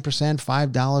 It's 10%,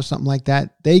 $5, something like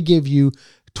that. They give you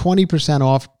 20%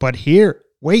 off. But here,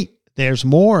 wait, there's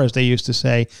more, as they used to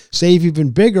say. Save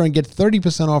even bigger and get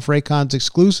 30% off Raycon's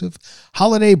exclusive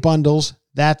holiday bundles.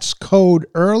 That's code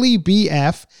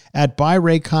EARLYBF at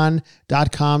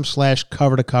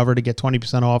buyraycon.com/cover-to-cover to get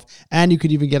 20% off. And you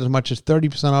could even get as much as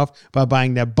 30% off by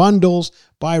buying their bundles.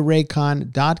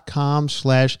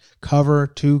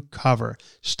 Buyraycon.com/cover-to-cover.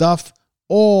 Stuff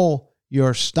all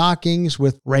your stockings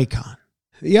with Raycon.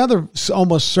 The other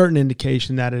almost certain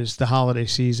indication that is the holiday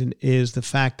season is the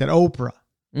fact that Oprah,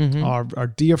 our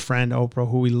dear friend Oprah,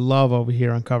 who we love over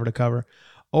here on Cover to Cover,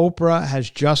 Oprah has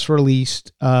just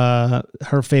released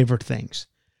her favorite things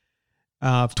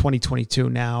of 2022.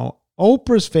 Now,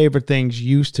 Oprah's favorite things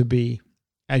used to be,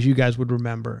 as you guys would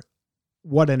remember,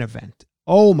 what an event.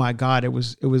 Oh my God, it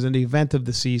was an event of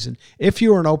the season. If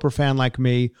you were an Oprah fan like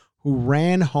me who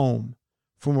ran home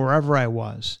from wherever I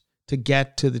was to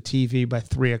get to the TV by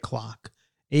 3 o'clock,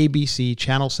 ABC,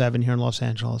 Channel 7 here in Los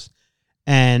Angeles,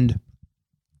 and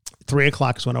 3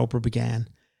 o'clock is when Oprah began.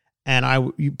 And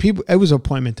it was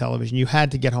appointment television. You had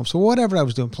to get home. So whatever I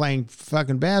was doing, playing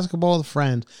fucking basketball with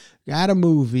friends, at a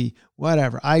movie,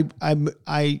 whatever.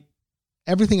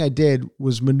 Everything I did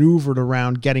was maneuvered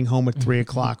around getting home at 3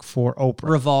 o'clock for Oprah.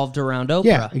 Revolved around Oprah.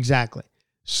 Yeah, exactly.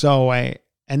 So and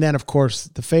then of course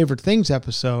the favorite things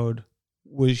episode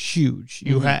was huge.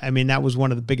 That was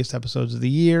one of the biggest episodes of the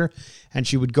year. And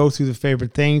she would go through the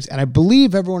favorite things. And I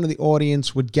believe everyone in the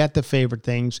audience would get the favorite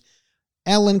things.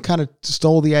 Ellen kind of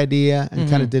stole the idea and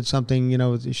kind of did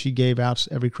something, she gave out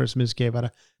every Christmas, gave out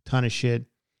a ton of shit.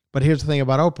 But here's the thing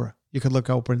about Oprah. You could look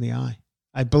Oprah in the eye.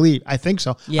 I think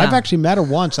so. Yeah. I've actually met her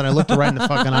once and I looked her right in the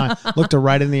fucking eye. Looked her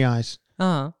right in the eyes.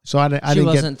 Uh-huh. So I she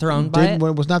wasn't thrown by it?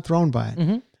 Was not thrown by it.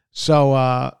 Mm-hmm. So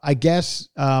I guess,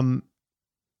 the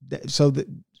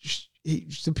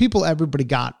people, everybody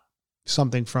got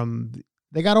something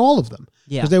they got all of them.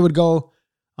 Yeah. Because they would go,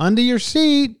 under your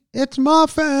seat, it's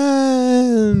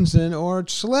muffins or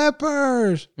it's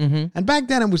slippers. Mm-hmm. And back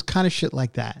then it was kind of shit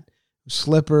like that. It was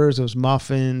slippers, it was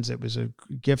muffins, it was a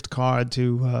gift card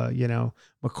to,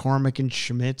 McCormick and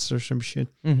Schmitz or some shit.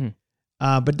 Mm-hmm.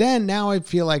 But then now I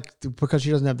feel like because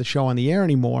she doesn't have the show on the air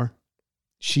anymore,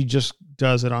 she just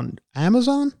does it on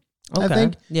Amazon, I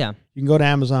think. Yeah. You can go to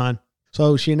Amazon.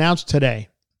 So she announced today,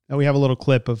 and we have a little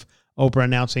clip of Oprah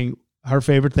announcing her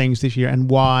favorite things this year and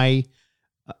why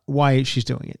she's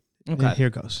doing it. Okay. And here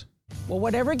goes. Well,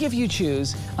 whatever gift you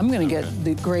choose, I'm going to get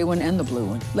the gray one and the blue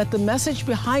one. Let the message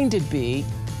behind it be,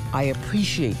 I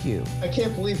appreciate you. I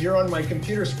can't believe you're on my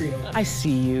computer screen. I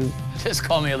see you. Just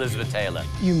call me Elizabeth Taylor.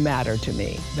 You matter to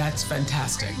me. That's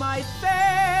fantastic. My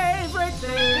favorite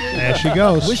thing. There she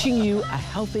goes. Wishing you a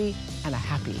healthy and a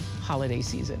happy holiday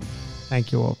season.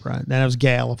 Thank you, Oprah. Then it was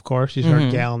Gail, of course. She's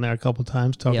heard Gail in there a couple of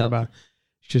times talking about.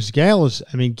 Gail is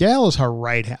her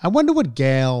right hand. I wonder what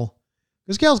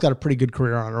because Gail's got a pretty good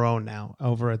career on her own now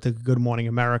over at the Good Morning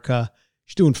America.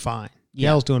 She's doing fine. Yeah.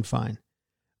 Gail's doing fine.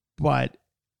 But,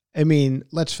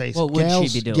 let's face it. What would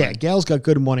she be doing? Yeah, Gail's got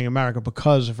Good Morning America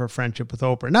because of her friendship with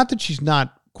Oprah. Not that she's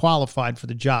not qualified for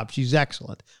the job. She's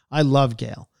excellent. I love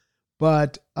Gail.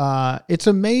 But it's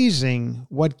amazing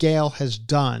what Gail has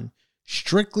done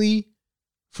strictly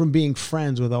from being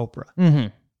friends with Oprah. Mm-hmm.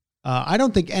 I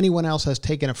don't think anyone else has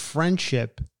taken a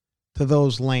friendship to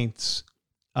those lengths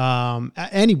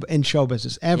in show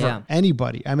business ever. Yeah.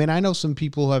 Anybody. I know some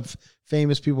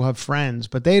famous people have friends,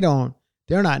 but they're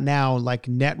not now like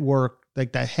network,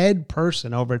 like the head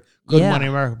person over at Good Morning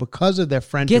America because of their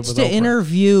friendship with Oprah. Gets to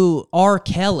interview R.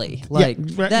 Kelly. That's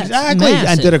exactly. massive.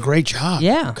 And did a great job.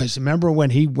 Yeah. Because remember when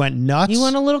he went nuts? He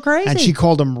went a little crazy. And she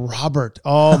called him Robert.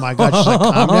 Oh my God. She's like,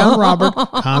 calm down, Robert.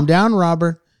 Calm down,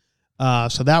 Robert.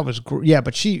 So that was great. Yeah,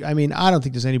 but I don't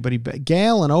think there's anybody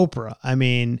Gail and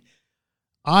Oprah.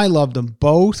 I loved them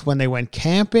both when they went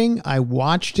camping. I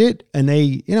watched it, and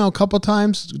they, a couple of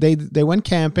times they went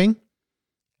camping,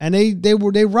 and they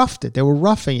roughed it. They were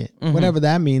roughing it, whatever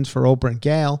that means for Oprah and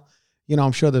Gail.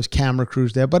 I'm sure there's camera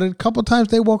crews there, but a couple of times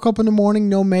they woke up in the morning,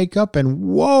 no makeup, and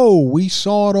whoa, we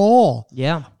saw it all.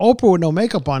 Yeah, Oprah with no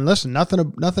makeup on. Listen,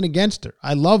 nothing against her.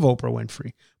 I love Oprah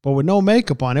Winfrey, but with no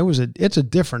makeup on, it's a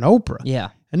different Oprah. Yeah,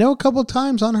 and there were a couple of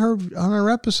times on her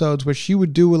episodes where she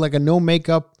would do like a no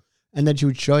makeup. And then she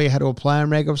would show you how to apply her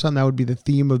makeup or something. That would be the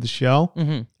theme of the show.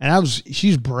 Mm-hmm. And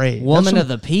she's brave. Woman of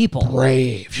the people.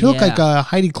 Brave. She looked like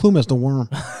Heidi Klum as the worm.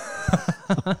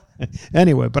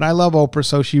 Anyway, but I love Oprah.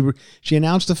 So she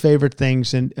announced the favorite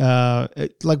things. And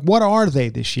what are they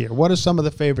this year? What are some of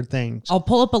the favorite things? I'll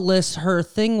pull up a list. Her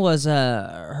thing was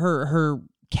her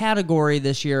category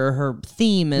this year, her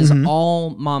theme is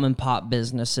all mom and pop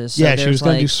businesses. So yeah, she was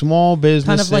going to do small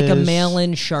businesses. Kind of like a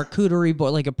mail-in charcuterie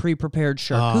board, like a pre-prepared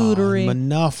charcuterie.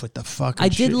 Enough with the fucking I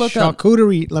did look up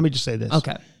charcuterie. Let me just say this.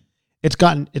 Okay. It's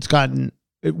gotten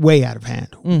way out of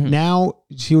hand. Now,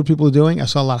 see what people are doing? I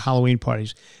saw a lot of Halloween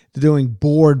parties. They're doing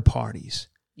board parties.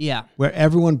 Yeah. Where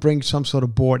everyone brings some sort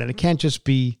of board, and it can't just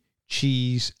be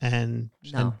cheese and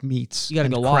meats. You got to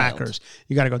go crackers. wild.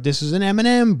 You got to go, this is an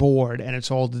M&M board, and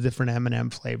it's all the different M&M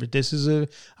flavors. This is a,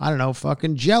 I don't know,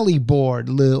 fucking jelly board,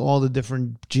 all the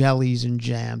different jellies and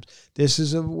jams. This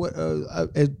is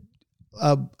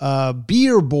a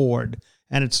beer board,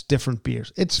 and it's different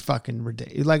beers. It's fucking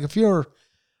ridiculous. Like, if you're,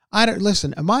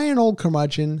 listen, am I an old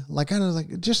curmudgeon? Like, I don't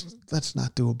like, just let's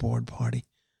not do a board party.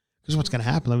 Because what's going to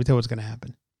happen? Let me tell you what's going to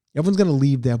happen. Everyone's going to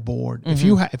leave their board. If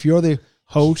you're the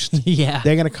host, they're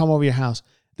going to come over your house.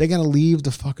 They're going to leave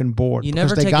the fucking board. You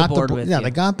never take a board with you. Yeah,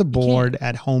 they got the board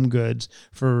at Home Goods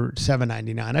for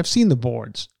 $7.99. I've seen the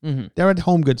boards. They're at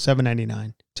Home Goods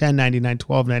 $7.99, $10.99,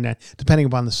 $12.99, depending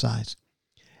upon the size.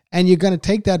 And you're going to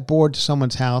take that board to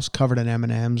someone's house covered in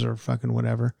M&Ms or fucking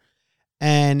whatever.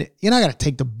 And you're not going to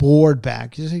take the board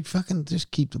back. You say, fucking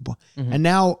just keep the board. And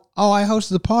now, I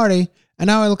hosted the party. And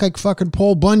now I look like fucking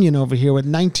Paul Bunyan over here with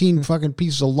 19 fucking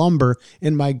pieces of lumber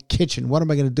in my kitchen. What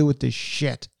am I going to do with this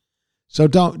shit? So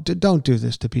don't do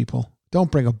this to people.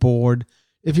 Don't bring a board.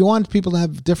 If you want people to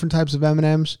have different types of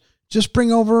M&Ms, just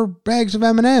bring over bags of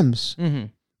M&Ms.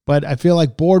 But I feel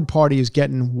like board party is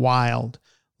getting wild.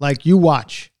 Like you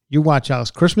watch Alice.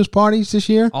 Christmas parties this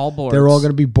year. All boards. They're all going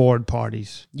to be board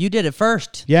parties. You did it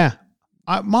first. Yeah.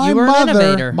 My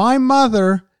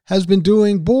mother has been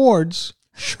doing boards.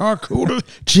 Charcuterie.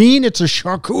 Gene, it's a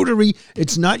charcuterie.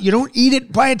 It's not, you don't eat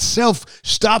it by itself.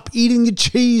 Stop eating the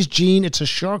cheese, Gene. It's a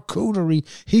charcuterie.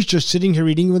 He's just sitting here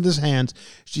eating with his hands.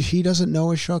 He doesn't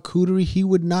know a charcuterie. He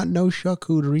would not know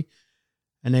charcuterie.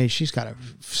 And she's got a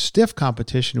stiff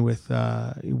competition with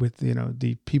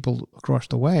the people across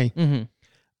the way. They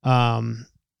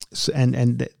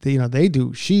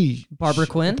do. Barbara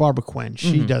Quinn.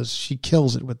 She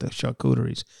kills it with the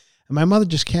charcuteries. And my mother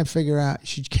just can't figure out,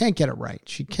 she can't get it right.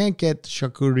 She can't get the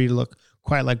charcuterie to look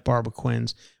quite like Barbara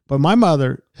Quinn's. But my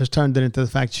mother has turned it into the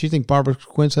fact she thinks Barbara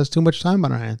Quinn's has too much time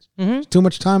on her hands. Too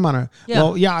much time on her. Yeah.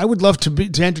 Well, yeah, I would love to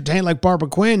entertain like Barbara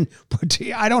Quinn, but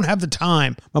I don't have the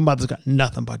time. My mother's got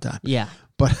nothing but time. Yeah.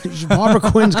 But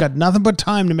Barbara Quinn's got nothing but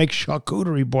time to make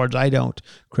charcuterie boards. I don't,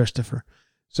 Christopher.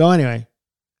 So anyway,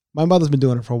 my mother's been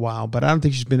doing it for a while, but I don't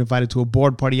think she's been invited to a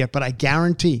board party yet. But I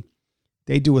guarantee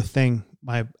they do a thing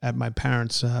at my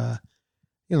parents',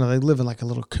 they live in like a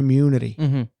little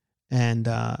community. And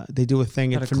they do a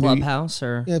thing at a clubhouse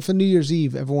for New Year's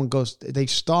Eve. Everyone goes. They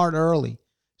start early,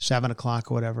 7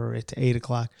 o'clock or whatever, to 8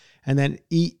 o'clock, and then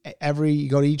you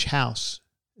go to each house,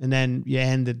 and then you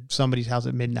end at somebody's house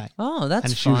at midnight. Oh, that's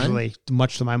and it's fun. Usually,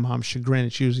 much to my mom's chagrin,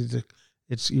 it's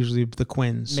usually the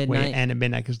Quinns midnight. And at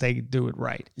midnight because they do it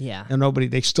right. Yeah, and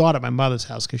they start at my mother's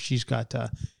house because she's got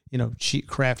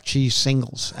Kraft cheese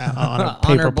singles on a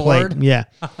paper plate. Yeah.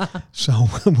 So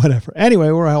whatever.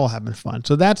 Anyway, we're all having fun.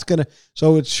 So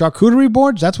so it's charcuterie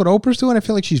boards. That's what Oprah's doing. I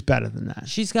feel like she's better than that.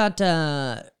 She's got,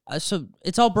 so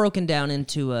it's all broken down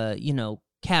into,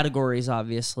 categories,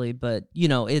 obviously, but,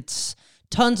 it's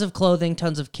tons of clothing,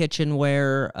 tons of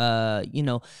kitchenware,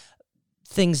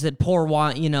 things that pour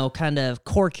wine, kind of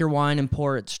cork your wine and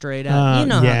pour it straight out.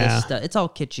 How this stuff, it's all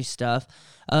kitschy stuff.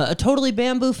 A totally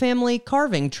bamboo family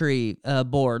carving tree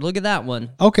board. Look at that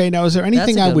one. Okay, now is there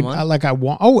anything I would like? I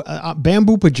want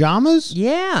bamboo pajamas.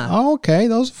 Yeah. Oh, okay,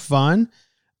 those are fun.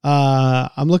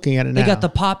 I'm looking at it now. They got the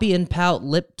Poppy and Pout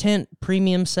lip tint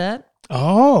premium set.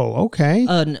 Oh, okay.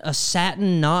 A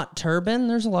satin knot turban.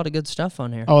 There's a lot of good stuff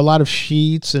on here. Oh, a lot of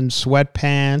sheets and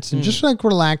sweatpants and just like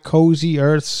relaxed, cozy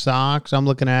earth socks. I'm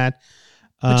looking at.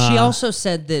 But she also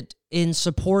said that in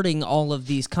supporting all of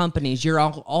these companies, you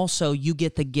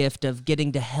get the gift of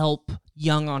getting to help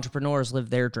young entrepreneurs live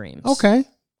their dreams. Okay,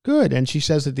 good. And she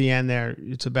says at the end there,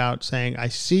 it's about saying, I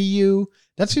see you.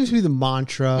 That seems to be the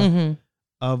mantra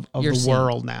of the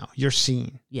world now. You're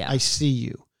seen. Yeah. I see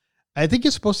you. I think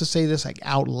you're supposed to say this like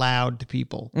out loud to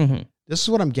people. This is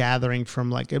what I'm gathering from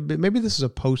maybe this is a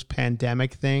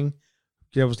post-pandemic thing.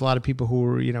 There was a lot of people who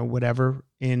were, whatever,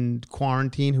 in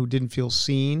quarantine who didn't feel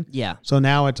seen. Yeah. So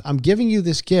now I'm giving you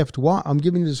this gift. I'm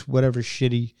giving you this whatever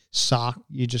shitty sock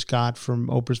you just got from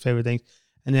Oprah's Favorite Things.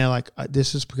 And they're like,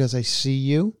 this is because I see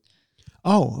you.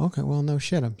 Oh, okay. Well, no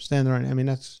shit. I'm standing right. I mean,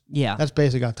 that's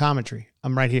basic optometry.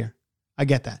 I'm right here. I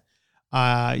get that.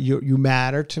 You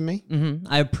matter to me.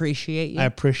 I appreciate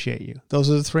you. Those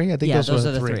are the three? I think those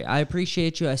are the three. I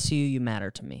appreciate you. I see you. You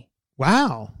matter to me.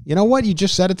 Wow. You know what? You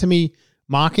just said it to me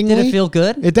mockingly. Did it feel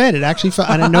good? It did. It actually felt,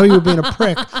 and I know you were being a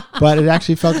prick, but it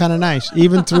actually felt kind of nice.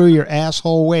 Even through your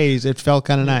asshole ways, it felt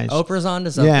kind of nice. Oprah's on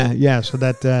to something. Yeah. So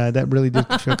that really did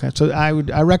feel kind of, so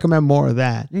I recommend more of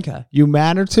that. Okay. You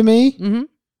matter to me. Mm-hmm.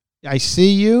 I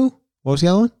see you. What was the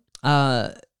other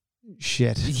one?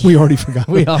 Shit. Yeah. We already forgot.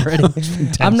 We already. It's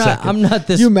been 10 seconds. I'm not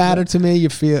this. You matter to me. You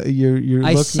feel you look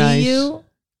I nice. see you.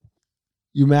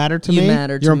 You matter to You me.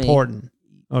 matter to You're me. important.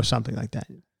 Or something like that.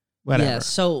 Whatever. Yeah,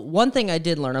 so one thing I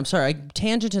did learn, I'm sorry, I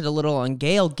tangented a little on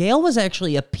Gail. Gail was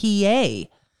actually a PA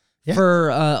for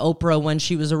Oprah when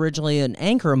she was originally an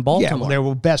anchor in Baltimore. Yeah, well, they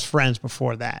were best friends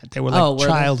before that. They were like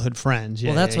childhood friends.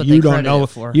 Yeah, well, that's what you they don't credit know it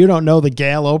for. You don't know the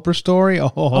Gail Oprah story?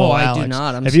 Oh, I do Alex.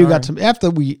 not. I'm if sorry. you got some after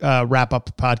we wrap up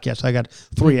the podcast, I got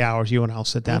 3 hours. You and I'll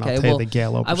sit down. Okay, I'll tell you the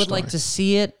Gail Oprah story. I would like to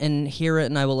see it and hear it,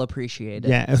 and I will appreciate it.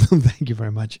 Yeah, thank you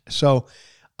very much. So,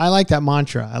 I like that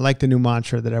mantra. I like the new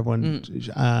mantra that everyone.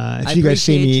 If you guys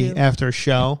see me after a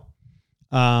show,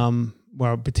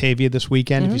 well, Batavia this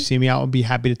weekend, if you see me out, I'll be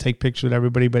happy to take pictures with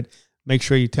everybody. But make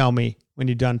sure you tell me when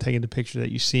you're done taking the picture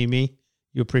that you see me,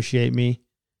 you appreciate me,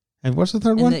 and what's the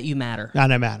third one? And that you matter.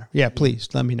 And I matter. Yeah, please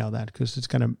let me know that because it's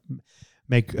gonna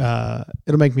make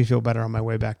it'll make me feel better on my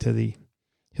way back to the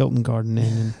Hilton Garden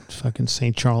Inn in fucking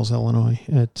St. Charles, Illinois,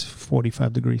 at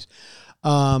 45 degrees.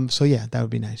 So yeah, that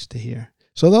would be nice to hear.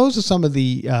 So those are some of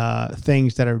the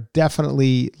things that are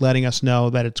definitely letting us know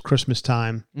that it's Christmas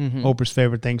time, Oprah's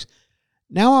favorite things.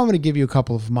 Now I'm going to give you a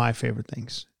couple of my favorite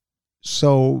things.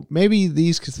 So maybe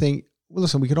these could think, well,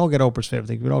 listen, we could all get Oprah's favorite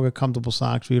things. We'd all get comfortable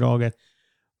socks. We'd all get,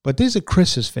 but these are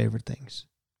Chris's favorite things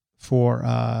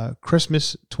for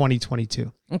Christmas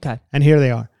 2022. Okay. And here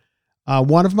they are.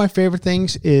 One of my favorite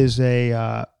things is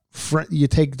you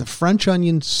take the French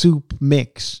onion soup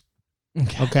mix.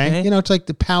 Okay. You know, it's like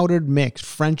the powdered mix,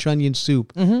 French onion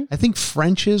soup. I think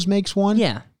French's makes one.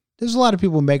 Yeah. There's a lot of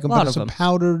people who make them, but it's of a them.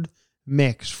 powdered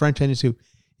mix, French onion soup.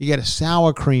 You get a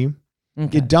sour cream.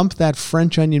 You dump that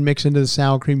French onion mix into the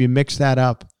sour cream. You mix that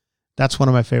up. That's one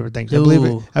of my favorite things. I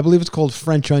believe it's called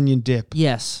French onion dip.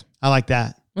 Yes. I like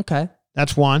that. Okay.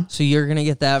 That's one. So you're going to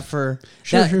get that for...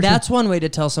 Sure. That's one way to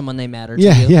tell someone they matter to you.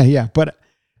 Yeah. But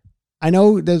I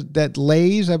know that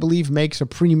Lay's, I believe, makes a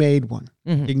pre-made one.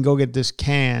 You can go get this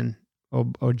can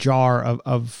or jar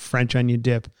of French onion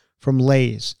dip from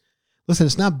Lay's. Listen,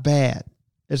 it's not bad.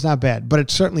 It's not bad, but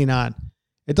it's certainly not.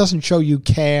 It doesn't show you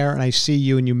care and I see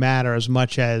you and you matter as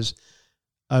much as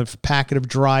a packet of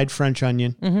dried French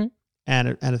onion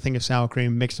and a thing of sour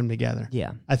cream, mix them together.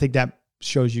 Yeah. I think that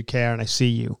shows you care and I see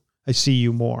you. I see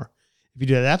you more. If you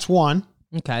do that, that's one.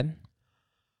 Okay.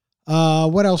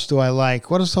 What else do I like?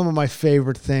 What are some of my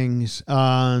favorite things?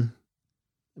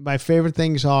 My favorite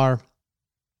things are,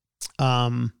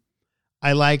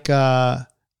 I like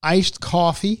iced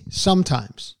coffee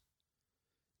sometimes.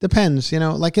 Depends,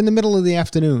 like in the middle of the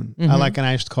afternoon, I like an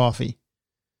iced coffee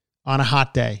on a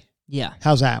hot day. Yeah.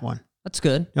 How's that one? That's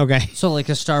good. Okay. So like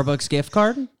a Starbucks gift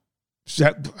card?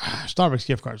 Starbucks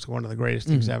gift cards are one of the greatest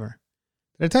things ever.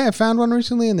 Did I tell you I found one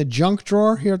recently in the junk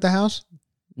drawer here at the house?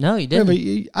 No, you didn't.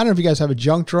 I don't know if you guys have a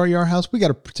junk drawer at your house. We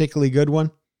got a particularly good one.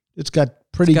 It's got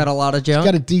a lot of junk.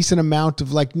 It's got a decent amount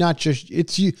of not just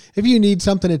it's you. If you need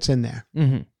something, it's in there.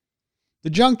 The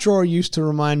junk drawer used to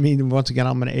remind me. Once again,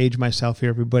 I'm going to age myself here,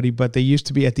 everybody. But they used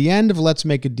to be at the end of Let's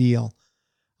Make a Deal.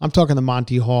 I'm talking the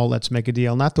Monty Hall Let's Make a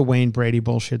Deal, not the Wayne Brady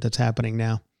bullshit that's happening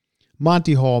now.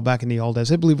 Monty Hall back in the old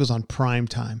days, I believe it was on prime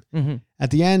time. At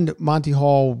the end, Monty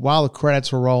Hall, while the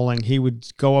credits were rolling, he would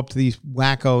go up to these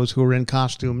wackos who were in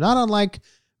costume, not unlike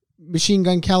Machine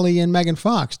Gun Kelly and Megan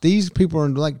Fox. These people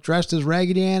were dressed as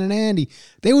Raggedy Ann and Andy.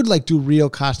 They would do real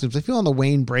costumes. I feel on the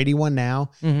Wayne Brady one now,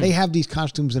 they have these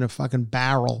costumes in a fucking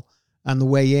barrel on the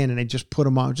way in, and they just put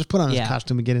them on. Just put on this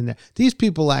costume and get in there. These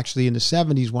people actually in the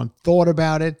 70s thought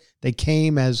about it. They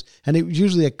came and it was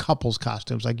usually a couple's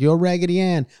costumes. Like, you're Raggedy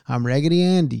Ann, I'm Raggedy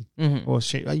Andy. Or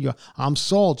I'm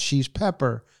salt, she's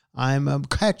pepper. I'm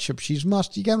ketchup, she's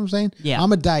mustard. You get what I'm saying? Yeah.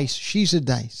 I'm a dice, she's a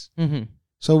dice.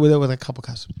 So with a couple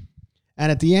costumes.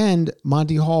 And at the end,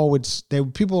 Monty Hall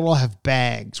people would all have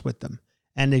bags with them.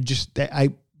 And I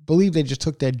believe they just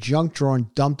took their junk drawer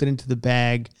and dumped it into the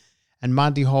bag. And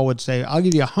Monty Hall would say, I'll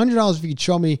give you $100 if you could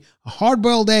show me a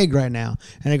hard-boiled egg right now.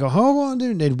 And they go, hold on,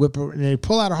 dude. And they'd and they'd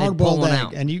pull out a hard-boiled egg.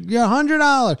 Out. And you get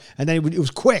 $100. And then it was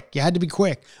quick. You had to be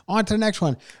quick. On to the next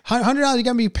one. $100, you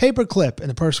got me a paper clip. And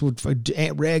the person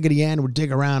Raggedy Ann would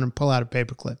dig around and pull out a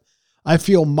paper clip. I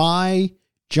feel my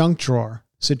junk drawer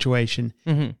situation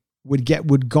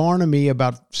would garner me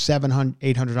about $700,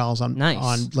 $800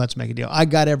 on Let's Make a Deal. I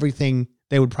got everything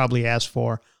they would probably ask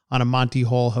for on a Monty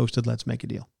Hall hosted Let's Make a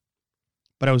Deal.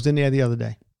 But I was in there the other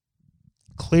day.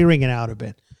 clearing it out a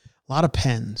bit. A lot of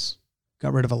pens.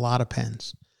 Got rid of a lot of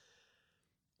pens.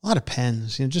 A lot of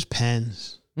pens, just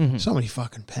pens. Mm-hmm. So many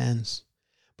fucking pens.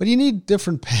 But you need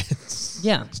different pens.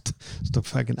 Yeah.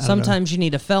 Sometimes you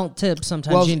need a felt tip.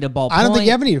 Sometimes you need a ballpoint. I don't think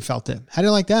you ever need a felt tip. How do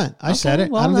you like that? I said it.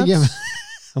 Well, I don't think you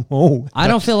ever. Whoa. I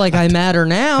don't feel like I matter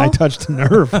now. I touched a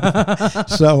nerve.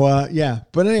 So, yeah.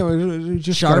 But anyway, you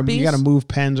just Sharpies? you got to move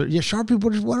pens. Sharpie.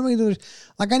 What am I doing?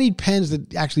 Like, I need pens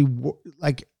that actually,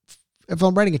 like, if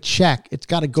I'm writing a check, it's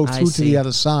got to go through to the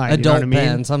other side. Adult you know what I mean?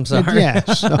 pens. I'm sorry. Yeah.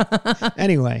 So,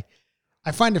 anyway,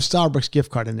 I find a Starbucks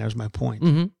gift card in there is my point.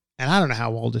 Mm-hmm. And I don't know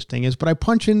how old this thing is, but I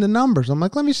punch in the numbers. I'm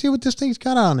like, let me see what this thing's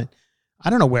got on it. I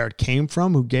don't know where it came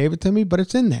from, who gave it to me, but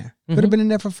it's in there. Could have been in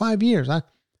there for 5 years.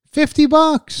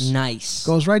 $50. Nice.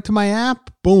 Goes right to my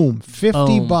app. Boom.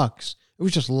 $50. Boom. It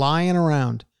was just lying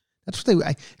around. That's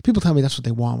what people tell me that's what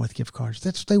they want with gift cards.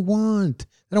 That's what they want.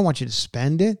 They don't want you to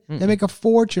spend it. They make a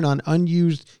fortune on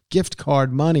unused gift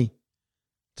card money.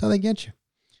 That's how they get you.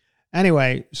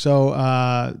 Anyway, so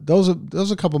those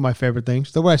are a couple of my favorite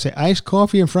things. What did I say? Iced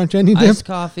coffee and French onion dip? Iced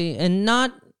coffee and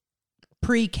not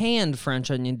pre-canned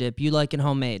French onion dip. You like it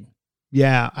homemade?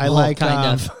 Yeah, I like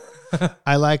kind of.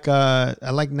 I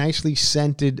like nicely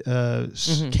scented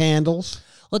candles.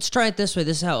 Let's try it this way.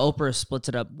 This is how Oprah splits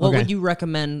it up. What Okay. would you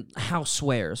recommend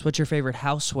housewares? What's your favorite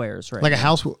housewares right Like now? a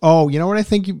house. Oh, you know what I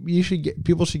think you should get?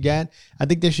 People should get. I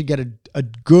think they should get a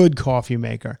good coffee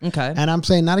maker. Okay. And I'm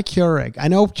saying not a Keurig. I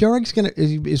know Keurig's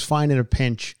is fine in a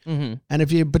pinch. Mm-hmm. And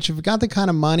if you've got the kind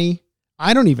of money,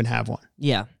 I don't even have one.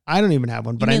 Yeah. I don't even have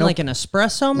one. But You mean I know like an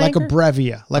espresso like maker? a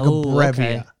Brevia,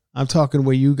 Okay. I'm talking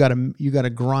where you gotta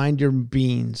grind your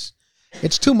beans.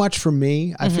 It's too much for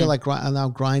me. I feel like I'm now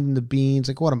grinding the beans.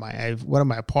 Like, what am I?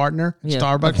 A partner? Yeah,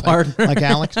 Starbucks? a partner. Like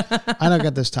Alex? I don't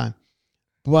got this time.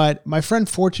 But my friend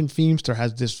Fortune Feemster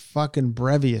has this fucking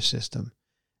Brevia system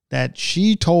that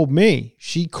she told me.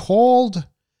 She called.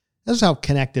 This is how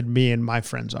connected me and my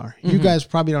friends are. You guys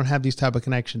probably don't have these type of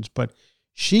connections, but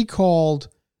she called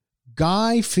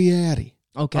Guy Fieri.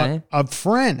 Okay. A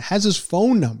friend has his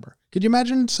phone number. Could you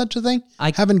imagine such a thing?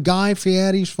 Having Guy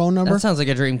Fieri's phone number? That sounds like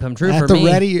a dream come true At for the me.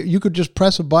 ready, you could just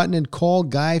press a button and call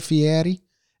Guy Fieri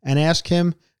and ask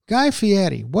him, Guy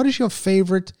Fieri, what is your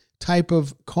favorite type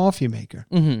of coffee maker?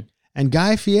 Mm-hmm. And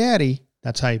Guy Fieri,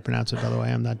 that's how you pronounce it, by the way.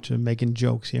 I'm not making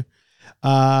jokes here.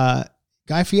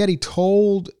 Guy Fieri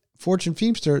told Fortune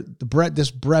Feemster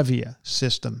this Brevia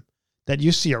system that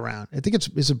you see around. I think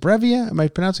is it Brevia? Am I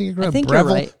pronouncing it correct? I think you're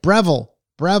right. Breville,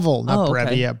 not Oh,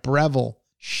 okay. Brevia. Breville.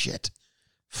 Shit.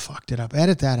 Fucked it up.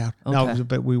 Edit that out. Okay. No,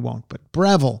 but we won't. But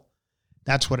Breville.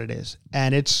 That's what it is.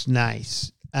 And it's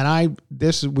nice. And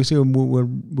we see we're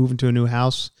moving to a new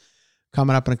house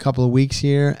coming up in a couple of weeks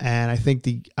here. And I think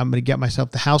I'm going to get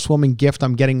myself the housewarming gift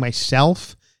I'm getting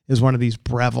myself is one of these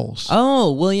Brevilles.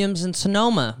 Oh, Williams and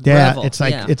Sonoma. Yeah. Breville. It's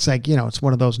like, it's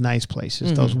one of those nice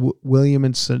places. Those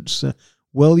Williams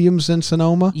and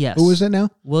Sonoma? Yes. Who is it now?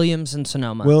 Williams and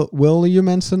Sonoma. William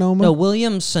and Sonoma? No,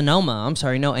 Williams Sonoma. I'm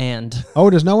sorry, no and. Oh,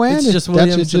 there's no and? It's just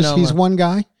Williams Sonoma. He's one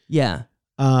guy? Yeah.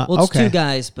 Well, it's okay. two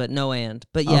guys, but no and.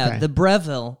 But yeah, Okay. the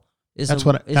Breville is That's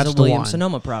a the Williams one.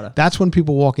 Sonoma product. That's when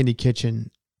people walk in the kitchen.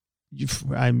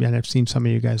 I've seen some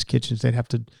of you guys' kitchens. They'd have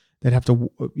to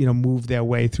move their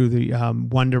way through the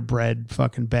Wonder Bread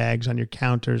fucking bags on your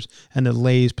counters and the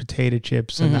Lay's potato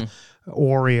chips and the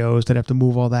Oreos. They'd have to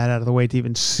move all that out of the way to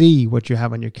even see what you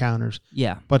have on your counters.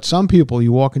 Yeah. But some people,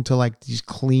 you walk into like these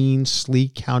clean,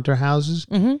 sleek counter houses,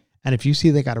 Mm-hmm. and if you see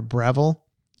they got a Breville,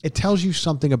 it tells you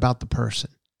something about the person.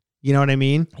 You know what I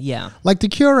mean? Yeah. Like the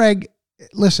Keurig,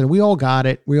 listen, we all got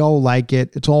it. We all like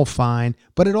it. It's all fine.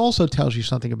 But it also tells you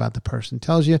something about the person. It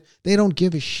tells you they don't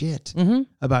give a shit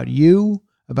about you,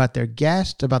 about their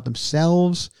guest, about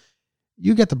themselves.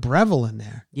 You get the Breville in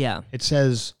there. Yeah. It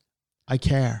says, I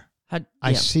care.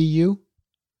 I see you.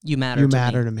 You matter. You to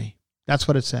matter me. to me. That's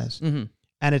what it says. Mm-hmm.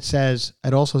 And it says,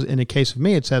 it also, in the case of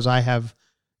me, it says I have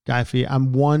Guy Fieri.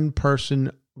 I'm one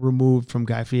person removed from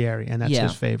Guy Fieri, and that's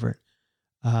his favorite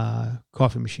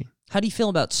coffee machine. How do you feel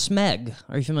about Smeg?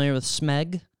 Are you familiar with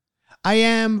Smeg? I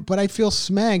am, but I feel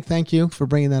Smeg. Thank you for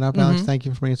bringing that up, Alex. Thank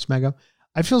you for bringing Smeg up.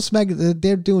 I feel Smeg,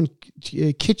 they're doing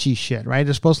kitschy shit, right?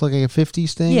 They're supposed to look like a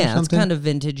 50s thing or Yeah, something. it's kind of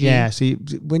vintagey. Yeah, see,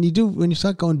 when you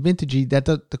start going vintagey, that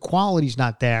the quality's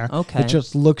not there. Okay. It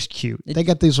just looks cute. They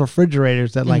got these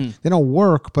refrigerators that they don't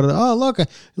work, but look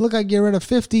like you're at a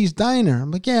 50s diner.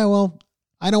 I'm like, yeah, well,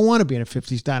 I don't want to be in a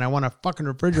 50s diner. I want a fucking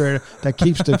refrigerator that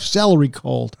keeps the celery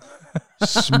cold.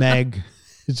 Smeg.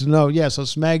 So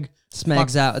Smeg.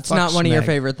 Smeg's out. It's fuck not one of your Smeg.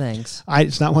 favorite things.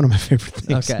 It's not one of my favorite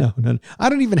things. Okay. No. I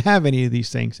don't even have any of these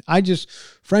things.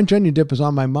 French onion dip is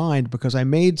on my mind because I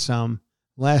made some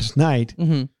last night.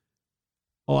 Mm-hmm.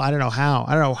 Oh, I don't know how.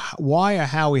 I don't know why or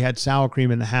how we had sour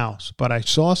cream in the house, but I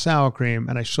saw sour cream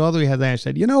and I saw that we had that. I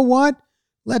said, you know what?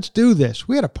 Let's do this.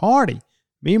 We had a party.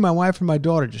 Me, my wife, and my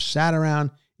daughter just sat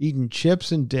around eating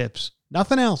chips and dips.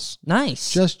 Nothing else.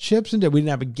 Nice. Just chips and dips. We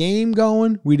didn't have a game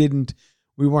going. We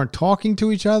weren't talking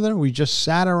to each other. We just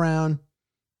sat around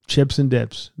chips and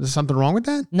dips. Is there something wrong with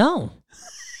that? No.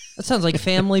 That sounds like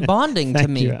family bonding to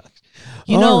me. You, Alex.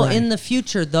 You All know, right. in the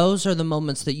future, those are the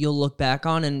moments that you'll look back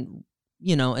on and,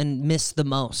 and miss the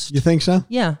most. You think so?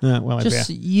 Yeah. Well,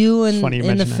 just you and funny you in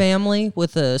the mention that. family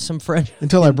with some friends.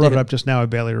 Until I brought it up just now, I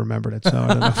barely remembered it. So I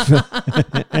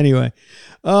don't know. Anyway,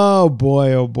 oh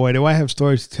boy, do I have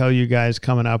stories to tell you guys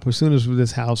coming up. As soon as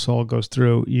this household goes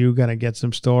through, you got to get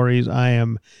some stories. I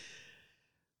am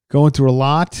going through a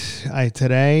lot.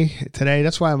 Today,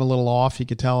 that's why I'm a little off. You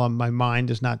could tell my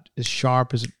mind is not as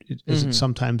sharp as it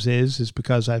sometimes is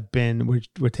because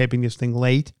we're taping this thing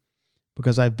late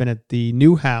because I've been at the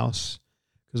new house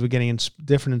because we're getting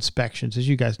different inspections. As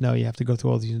you guys know, you have to go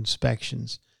through all these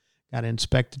inspections. Got to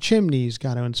inspect the chimneys,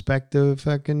 got to inspect the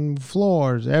fucking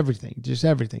floors, everything, just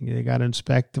everything. They got to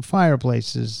inspect the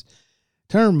fireplaces,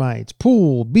 termites,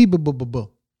 pool, and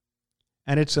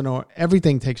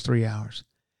everything takes 3 hours.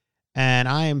 And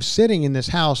I am sitting in this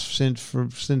house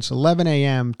since 11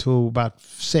 a.m. to about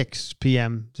 6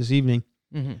 p.m. this evening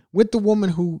with the woman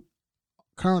who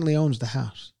currently owns the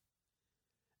house.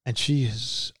 And she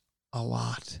is a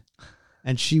lot.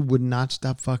 And she would not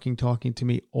stop fucking talking to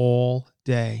me all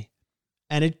day.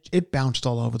 And it bounced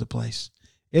all over the place.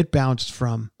 It bounced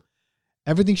from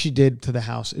everything she did to the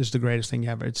house is the greatest thing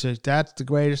ever. It says, that's the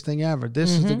greatest thing ever.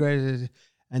 This is the greatest.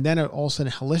 And then all of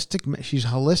a sudden, she's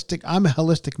holistic. I'm a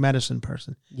holistic medicine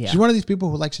person. Yeah. She's one of these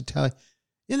people who likes to tell you,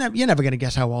 you're never going to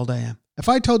guess how old I am. If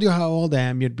I told you how old I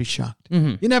am, you'd be shocked.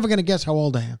 You're never going to guess how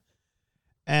old I am.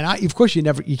 And of course,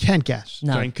 you can't guess.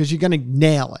 Because you're going to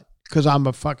nail it. Because I'm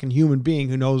a fucking human being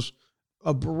who knows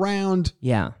around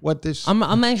what this...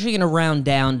 I'm actually going to round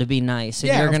down to be nice.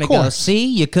 And you're going to go, see,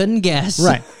 you couldn't guess.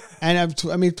 Right. And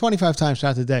 25 times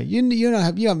throughout the day,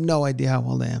 you have no idea how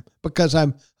old I am because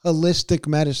I'm holistic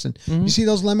medicine. You see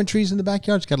those lemon trees in the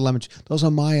backyard? It's got a lemon tree. Those are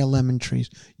my lemon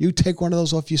trees. You take one of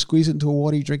those off, you squeeze it into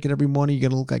water, you drink it every morning, you're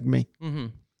going to look like me.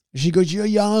 She goes, you're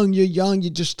young,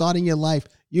 you're just starting your life.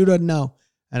 You don't know.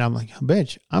 And I'm like,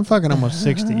 bitch, I'm fucking almost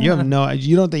 60. You have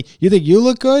you think you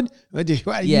look good? You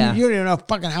don't even know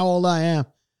fucking how old I am.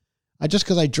 Just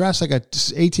because I dress like a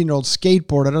 18-year-old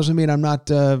skateboarder doesn't mean I'm not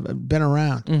been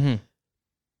around.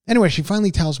 Anyway, she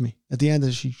finally tells me at the end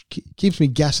that she keeps me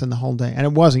guessing the whole day. And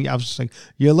it wasn't. I was just like,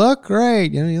 you look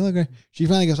great. You look great. She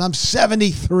finally goes, I'm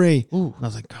 73. Ooh. And I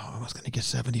was like, I was going to get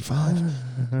 75.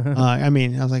 I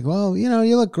was like, well,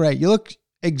 you look great. You look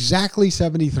exactly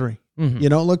 73. You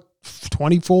don't look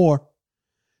 24.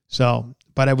 So,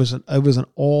 but it was an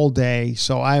all day.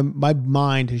 So my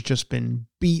mind has just been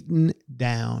beaten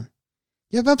down.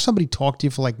 You ever have somebody talk to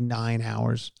you for like 9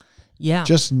 hours? Yeah.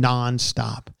 Just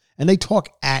nonstop. And they talk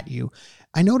at you.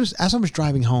 I noticed as I was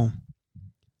driving home,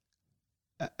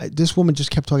 this woman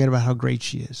just kept talking about how great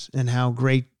she is and how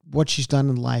great what she's done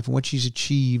in life and what she's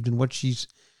achieved and what she's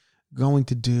going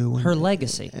to do. Her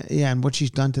legacy. And what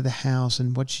she's done to the house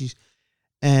and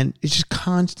and it's just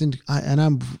constant. And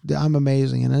I'm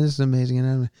amazing. And this is amazing.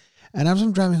 And as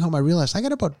I'm driving home, I realized I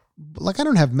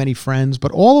don't have many friends,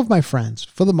 but all of my friends,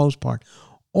 for the most part,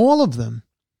 all of them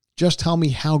just tell me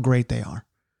how great they are.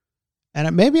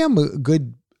 And maybe I'm a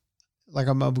good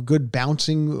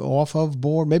bouncing off of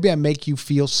board. Maybe I make you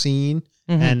feel seen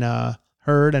and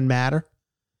heard and matter.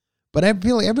 But I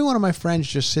feel like every one of my friends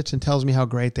just sits and tells me how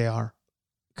great they are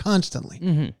constantly.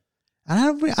 And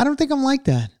I don't think I'm like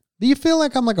that. Do you feel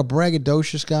like I'm like a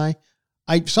braggadocious guy?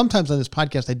 Sometimes on this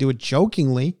podcast I do it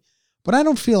jokingly, but I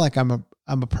don't feel like I'm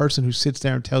a person who sits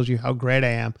there and tells you how great I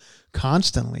am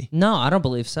constantly. No, I don't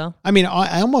believe so. I mean,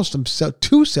 I almost am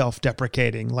too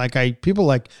self-deprecating. Like people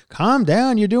like, calm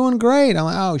down, you're doing great. I'm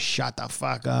like, oh, shut the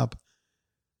fuck up.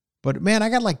 But man, I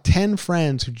got like 10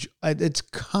 friends who it's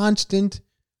constant.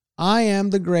 I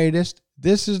am the greatest.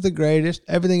 This is the greatest.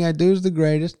 Everything I do is the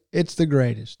greatest. It's the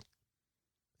greatest.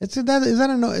 That's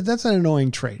an annoying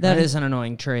trait. That right? is an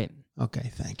annoying trait.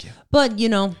 Okay, thank you. But,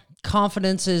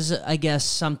 confidence is, I guess,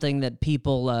 something that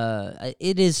people,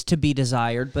 it is to be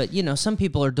desired, but, some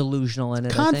people are delusional in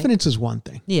it. Confidence is one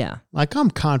thing. Yeah. Like, I'm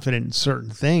confident in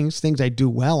certain things I do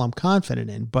well, I'm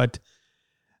confident in, but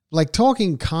like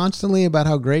talking constantly about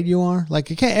how great you are,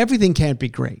 like everything can't be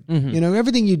great.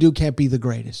 Everything you do can't be the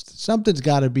greatest. Something's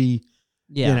got to be,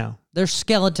 there's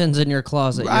skeletons in your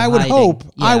closet. I would hope.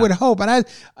 Yeah. I would hope. And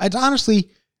it's honestly,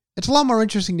 It's a lot more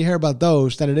interesting to hear about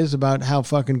those than it is about how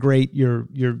fucking great your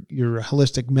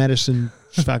holistic medicine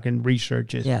fucking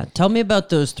research is. Yeah, tell me about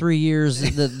those 3 years,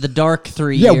 the dark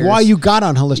 3 years. Yeah, why you got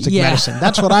on holistic medicine.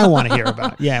 That's what I want to hear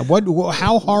about. Yeah,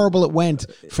 how horrible it went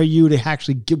for you to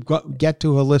actually get to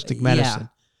holistic medicine.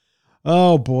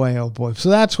 Oh boy, oh boy. So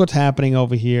that's what's happening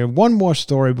over here. One more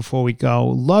story before we go.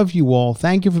 Love you all.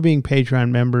 Thank you for being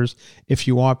Patreon members. If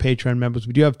you are Patreon members,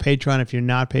 we do have Patreon. If you're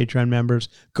not Patreon members,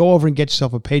 go over and get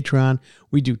yourself a Patreon.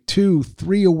 We do 2,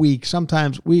 3 a week.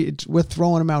 Sometimes we're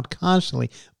throwing them out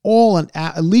constantly, all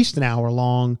at least an hour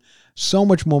long. So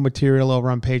much more material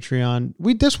over on Patreon.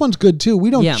 This one's good too.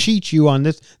 We don't cheat you on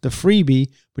the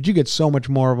freebie, but you get so much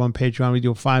more over on Patreon. We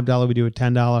do a $5, we do a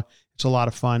 $10. It's a lot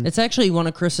of fun. It's actually one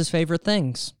of Chris's favorite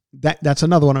things. That's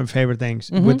another one of my favorite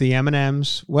things. With the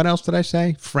M&Ms. What else did I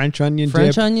say? French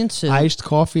onion soup. Iced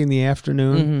coffee in the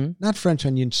afternoon. Not French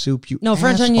onion soup,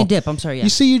 French onion dip. I'm sorry, yeah. You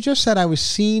see, you just said I was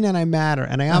seen and I matter,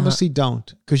 and I obviously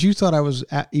don't, because you thought I was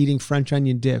eating French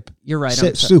onion dip. You're right.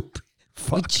 Soup.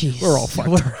 Fuck. Jeez. We're all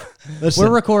fucked. We're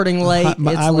recording late.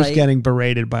 I was getting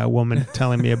berated by a woman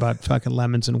telling me about fucking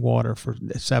lemons and water for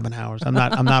 7 hours. I'm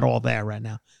not all there right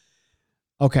now.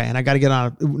 Okay, and I got to get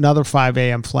on another 5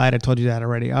 a.m. flight. I told you that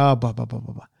already. Oh, blah, blah, blah,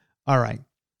 blah, blah. All right.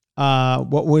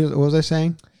 What was I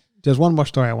saying? There's one more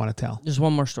story I want to tell. There's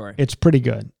one more story. It's pretty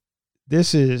good.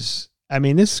 This is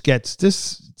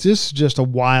just a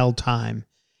wild time.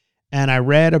 And I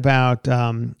read about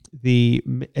I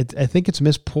think it's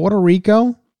Miss Puerto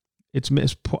Rico.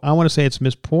 I want to say it's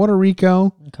Miss Puerto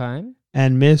Rico. Okay.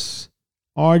 And Miss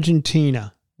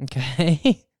Argentina.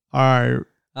 Okay. Are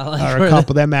a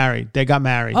couple. They're married. They got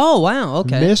married. Oh, wow.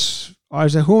 Okay. Is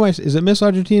it Miss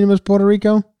Argentina, Miss Puerto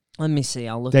Rico? Let me see.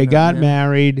 I'll look. They got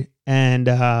married, and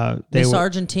Miss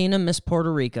Argentina, Miss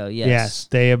Puerto Rico. Yes. Yes.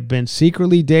 They have been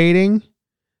secretly dating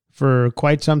for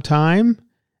quite some time.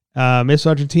 Miss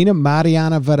Argentina,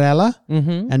 Mariana Varela,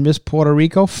 and Miss Puerto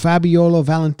Rico, Fabiola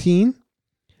Valentin,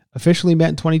 officially met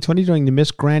in 2020 during the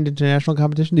Miss Grand International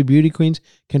Competition. The beauty queens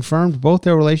confirmed both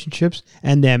their relationships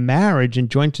and their marriage in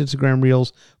joint Instagram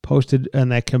reels posted,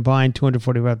 and that combined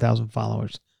 245,000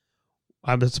 followers.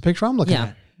 That's the picture I'm looking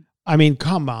at. I mean,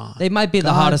 come on. They might be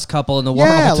the hottest couple in the world.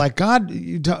 Yeah, like God.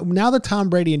 Now that Tom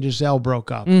Brady and Giselle broke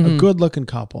up, a good-looking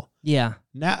couple. Yeah.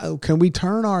 Now, can we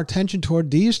turn our attention toward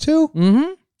these two?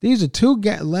 Mm-hmm. These are two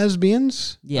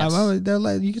lesbians. Yes.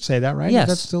 You could say that, right? Yes.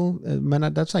 That's still,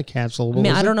 that's not cancelable. I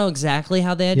mean, I don't know exactly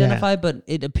how they identify, but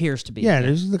it appears to be. Yeah,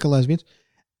 these look like lesbians.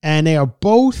 And they are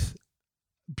both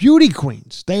beauty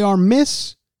queens. They are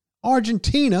Miss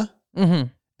Argentina and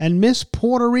Miss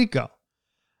Puerto Rico.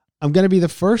 I'm going to be the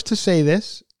first to say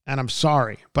this, and I'm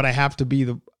sorry, but I want to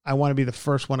be the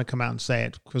first one to come out and say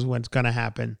it, because when it's going to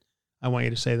happen, I want you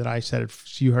to say that I said it,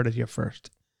 so you heard it here first.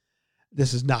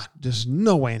 There's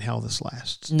no way in hell this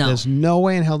lasts. No. There's no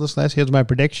way in hell this lasts. Here's my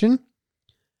prediction.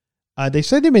 They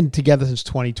said they've been together since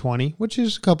 2020, which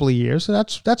is a couple of years. So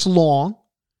that's long.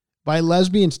 By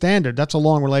lesbian standard, that's a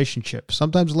long relationship.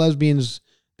 Sometimes lesbians,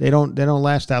 they don't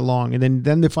last that long, and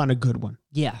then they find a good one.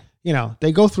 Yeah.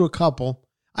 They go through a couple.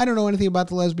 I don't know anything about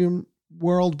the lesbian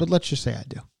world, but let's just say I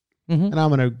do. And I'm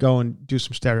going to go and do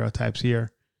some stereotypes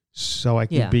here, so I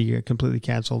can be completely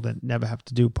canceled and never have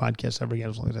to do podcasts ever again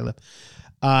as long as I live.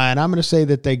 And I'm going to say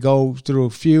that they go through a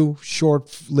few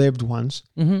short-lived ones,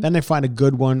 then they find a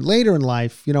good one later in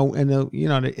life,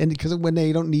 and because when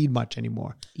they don't need much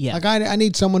anymore. Yeah, like I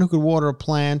need someone who could water a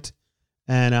plant,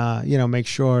 and make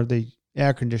sure the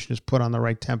air conditioner is put on the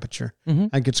right temperature.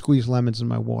 I could squeeze lemons in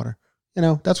my water.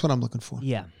 That's what I'm looking for.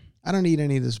 Yeah, I don't need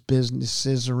any of this business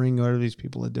scissoring or whatever these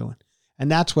people are doing,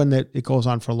 and that's when it goes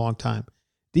on for a long time.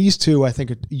 These two, I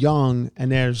think, are young, and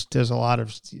there's a lot of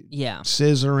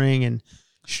scissoring and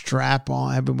strap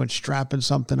on. Everyone's strapping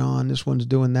something on. This one's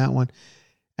doing that one.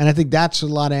 And I think that's a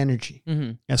lot of energy.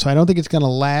 And so I don't think it's going to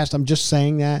last. I'm just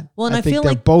saying that. Well, and I think feel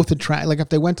they're like both attractive. Like if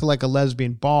they went to like a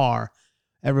lesbian bar,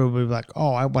 everyone would be like,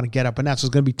 oh, I want to get up. And that's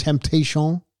going to be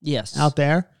temptation out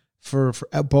there for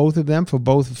both of them, for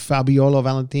both Fabiola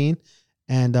Valentin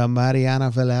and Mariana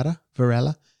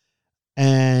Varela.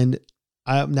 And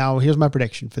now here's my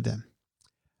prediction for them.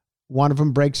 One of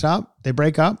them they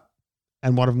break up,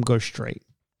 and one of them goes straight.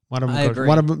 One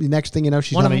of them, the next thing you know,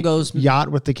 she's on a yacht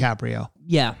with DiCaprio.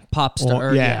 Yeah, pop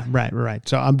star. Right.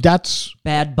 So that's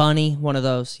Bad Bunny, one of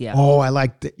those. Yeah. Oh, I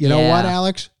like that. You know what,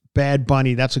 Alex? Bad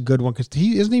Bunny. That's a good one because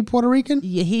isn't he Puerto Rican?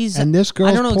 Yeah, and this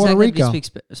girl's I don't know Puerto exactly Rico. If he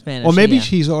speaks Spanish. Or maybe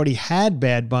she's already had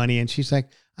Bad Bunny, and she's like,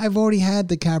 I've already had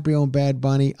DiCaprio and Bad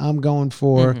Bunny. I'm going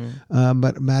for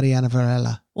Mariana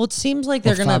Varela. Well, it seems like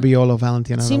they're going to... Fabiola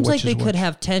Valentino. It seems like they could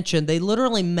have tension. They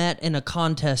literally met in a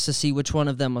contest to see which one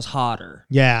of them was hotter.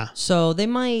 Yeah. So they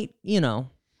might, you know...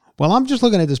 Well, I'm just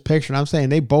looking at this picture, and I'm saying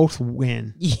they both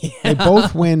win. Yeah. They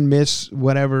both win Miss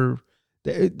whatever.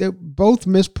 They're both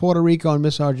Miss Puerto Rico and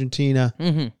Miss Argentina.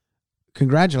 Mm-hmm.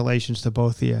 Congratulations to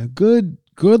both of you. Good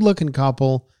looking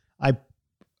couple.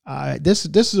 This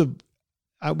is a...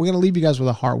 we're going to leave you guys with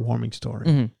a heartwarming story.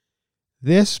 Mm-hmm.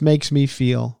 This makes me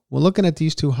feel, well, looking at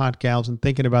these two hot gals and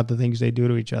thinking about the things they do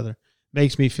to each other,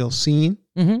 makes me feel seen.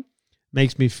 Mm-hmm.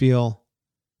 Makes me feel,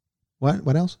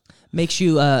 what else? Makes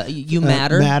you, you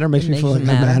matter. Makes me feel like I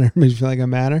matter. Makes me feel like I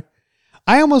matter.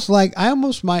 I almost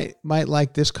might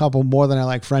like this couple more than I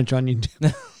like French onion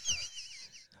dip.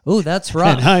 Ooh, that's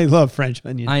rough. And I love French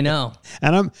onion dip. I know.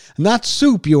 And I'm not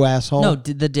soup, you asshole. No,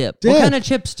 the dip. What kind of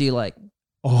chips do you like?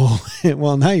 Oh,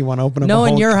 well, now you want to open up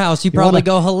in your house, you probably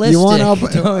go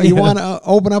holistic. You want to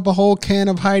open up a whole can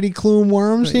of Heidi Klum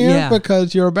worms here? Yeah.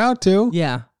 Because you're about to.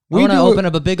 Yeah. I want to open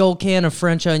up a big old can of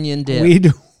French onion dip.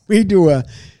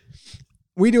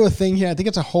 We do a thing here. I think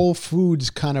it's a Whole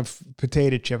Foods kind of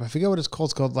potato chip. I forget what it's called.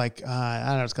 It's called like, I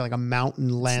don't know, it's got like a mountain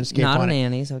landscape not on an it.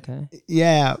 Annie's, okay.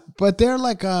 Yeah, but they're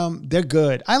like, they're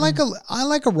good. I like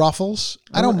a Ruffles.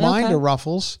 I don't mind a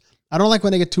Ruffles. I don't like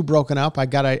when they get too broken up. I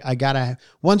gotta.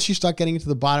 Once you start getting into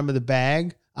the bottom of the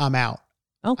bag, I'm out.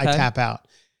 Okay. I tap out.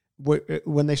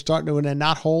 When they're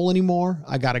not whole anymore,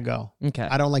 I gotta go. Okay.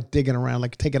 I don't like digging around,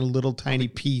 like taking a little tiny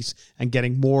piece and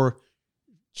getting more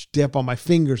dip on my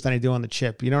fingers than I do on the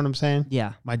chip. You know what I'm saying?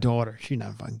 Yeah. My daughter, she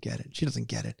doesn't fucking get it. She doesn't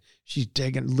get it. She's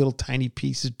digging little tiny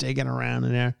pieces, digging around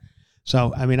in there.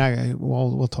 So, I mean,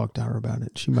 we'll talk to her about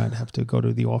it. She might have to go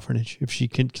to the orphanage if she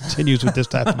continues with this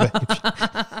type of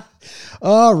behavior.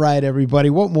 All right,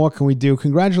 everybody. What more can we do?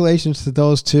 Congratulations to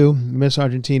those two, Miss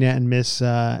Argentina and Miss.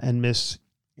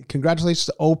 Congratulations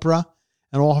to Oprah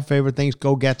and all her favorite things.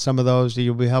 Go get some of those.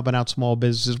 You'll be helping out small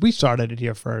businesses. We started it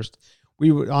here first.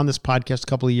 We were on this podcast a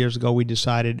couple of years ago. We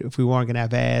decided if we weren't going to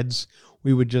have ads,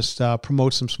 we would just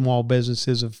promote some small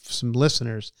businesses of some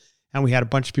listeners. And we had a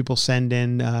bunch of people send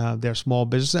in their small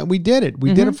business, and we did it.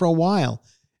 We did it for a while.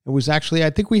 It was actually,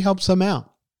 I think we helped some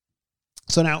out.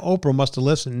 So now Oprah must have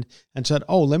listened and said,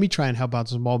 oh, let me try and help out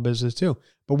some small business too.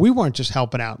 But we weren't just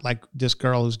helping out like this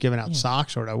girl who's giving out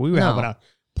socks or whatever. We were helping out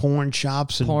porn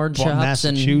shops in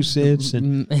Massachusetts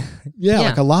and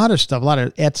like a lot of stuff, a lot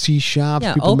of Etsy shops,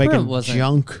 people Oprah making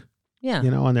junk. Yeah.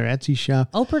 On their Etsy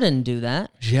shop. Oprah didn't do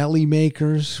that. Jelly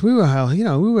makers. We were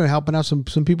helping out some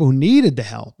people who needed the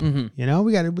help. Mm-hmm.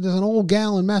 There's an old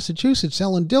gal in Massachusetts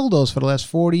selling dildos for the last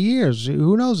 40 years.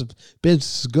 Who knows if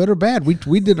business is good or bad?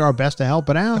 We did our best to help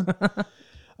it out.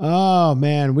 Oh,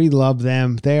 man, we love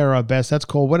them. They are our best. That's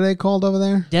called, what are they called over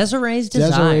there? Desiree's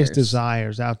Desires. Desiree's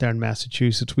Desires out there in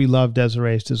Massachusetts. We love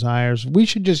Desiree's Desires. We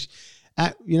should just...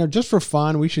 just for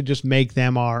fun, we should just make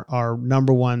them our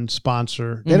number one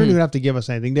sponsor. They don't even have to give us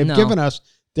anything. They've given us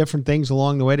different things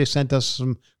along the way. They sent us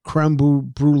some creme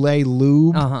brulee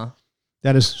lube.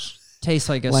 That is tastes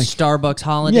like a Starbucks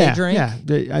holiday drink. Yeah.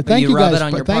 Thank you guys.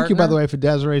 Thank you, by the way, for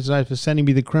Desiree's Desires for sending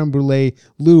me the creme brulee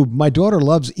lube. My daughter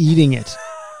loves eating it.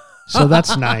 So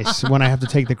that's nice when I have to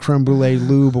take the creme brulee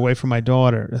lube away from my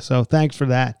daughter. So thanks for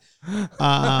that.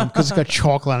 Because it's got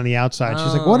chocolate on the outside.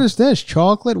 She's like, what is this?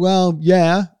 Chocolate? Well,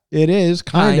 yeah, it is,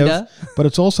 kind of. But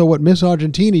it's also what Miss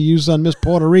Argentina used on Miss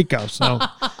Puerto Rico. So,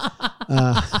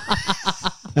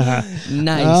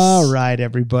 nice. All right,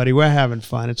 everybody. We're having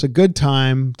fun. It's a good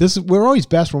time. We're always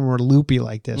best when we're loopy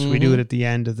like this. We do it at the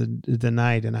end of the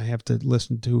night, and I have to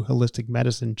listen to holistic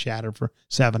medicine chatter for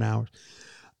 7 hours.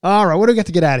 All right, what do we got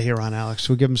to get out of here on, Alex?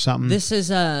 We'll give them something. This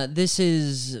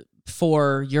is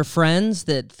for your friends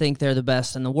that think they're the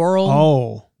best in the world.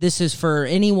 Oh. This is for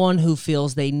anyone who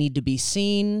feels they need to be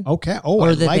seen. Okay. Oh,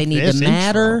 or that they need to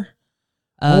matter.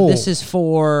 This is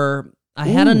for... I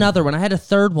had another one. I had a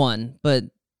third one, but...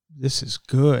 This is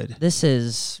good. This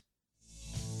is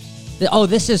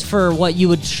for what you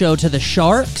would show to the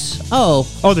sharks? Oh,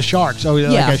 the sharks. Oh, yeah.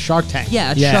 Like a Shark Tank.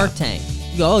 Yeah, Shark Tank.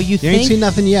 Oh, you think... You ain't seen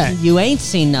nothing yet. You ain't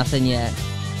seen nothing yet.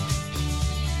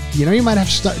 You might have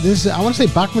this. I want to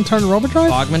say Bachman Turner Overdrive.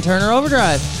 Bachman Turner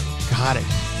Overdrive. Got it.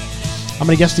 I'm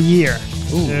gonna guess the year.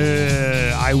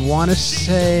 I want to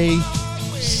say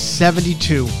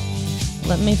 72.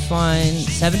 Let me find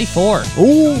 74.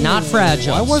 Ooh, not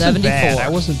fragile. I wasn't 74. I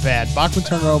wasn't bad. Bachman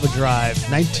Turner Overdrive,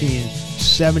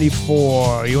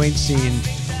 1974. You ain't seen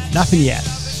nothing yet.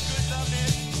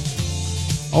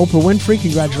 Oprah Winfrey,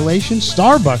 congratulations.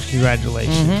 Starbucks,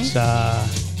 congratulations.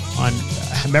 On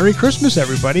Merry Christmas,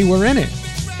 everybody. We're in it.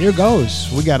 Here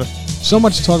goes. We got So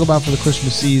much to talk about for the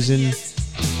Christmas season.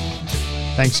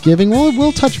 Thanksgiving,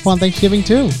 we'll touch upon Thanksgiving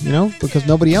too, because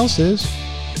nobody else is.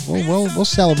 We'll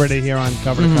celebrate it here on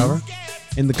Cover to Cover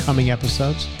in the coming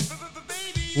episodes.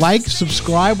 Like,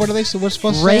 subscribe. What do they say? What's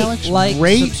supposed to say, Alex?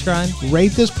 Subscribe.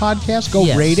 Rate this podcast.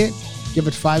 Go rate it. Give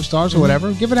it 5 stars or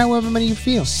whatever. Give it however many you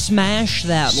feel. Smash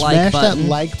that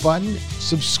like button.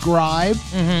 Subscribe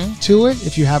to it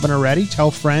if you haven't already. Tell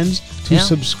friends to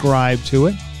subscribe to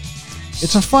it.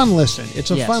 It's a fun listen.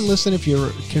 Fun listen if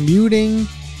you're commuting.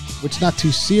 It's not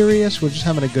too serious. We're just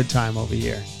having a good time over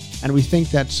here. And we think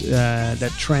that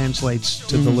translates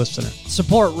to the listener.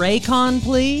 Support Raycon,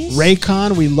 please.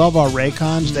 Raycon, we love our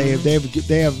Raycons.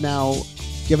 They have now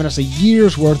given us a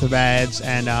year's worth of ads,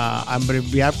 and I'm going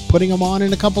to be putting them on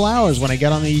in a couple hours when I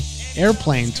get on the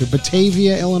airplane to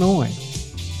Batavia, Illinois,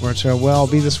 where I'll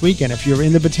be this weekend. If you're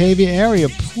in the Batavia area,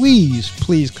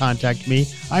 please contact me.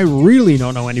 I really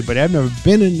don't know anybody. I've never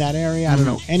been in that area. I don't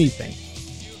know anything.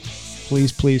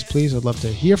 Please, I'd love to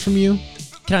hear from you.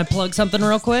 Can I plug something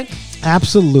real quick?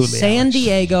 Absolutely. San Alex.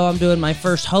 Diego, I'm doing my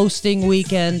first hosting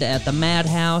weekend at the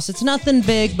Madhouse. It's nothing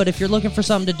big, but if you're looking for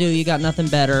something to do, you got nothing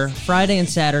better. Friday and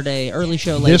Saturday, early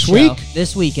show, late show.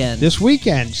 This weekend.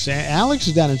 Alex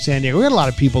is down in San Diego. We got a lot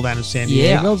of people down in San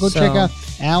Diego. Go check out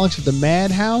Alex at the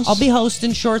Madhouse. I'll be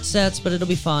hosting short sets, but it'll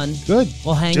be fun. Good.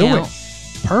 We'll hang out.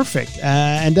 Perfect.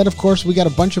 And then, of course, we got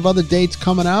a bunch of other dates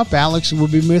coming up. Alex will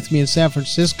be with me in San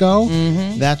Francisco.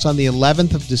 That's on the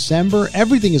 11th of December.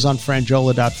 Everything is on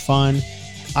frangiola.fun.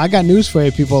 I got news for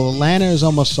you, people. Atlanta is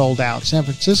almost sold out. San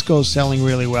Francisco is selling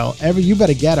really well. You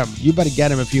better get them. You better get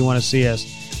them if you want to see us.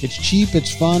 It's cheap.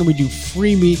 It's fun. We do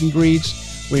free meet and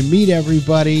greets. We meet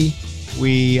everybody.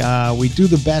 We do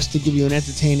the best to give you an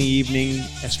entertaining evening,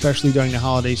 especially during the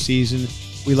holiday season.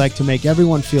 We like to make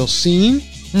everyone feel seen.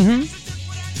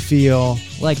 Feel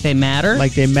like they matter,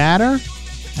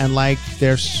 and like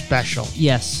they're special.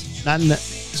 Yes, not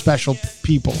special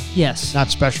people. Yes,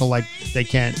 not special like they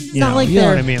can't. You not know, like you know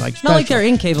what I mean. Like not like they're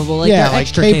incapable. Like they're like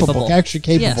extra capable. Extra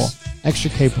capable. Yes. Extra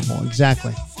capable.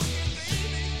 Exactly.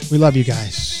 We love you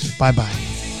guys. Bye bye.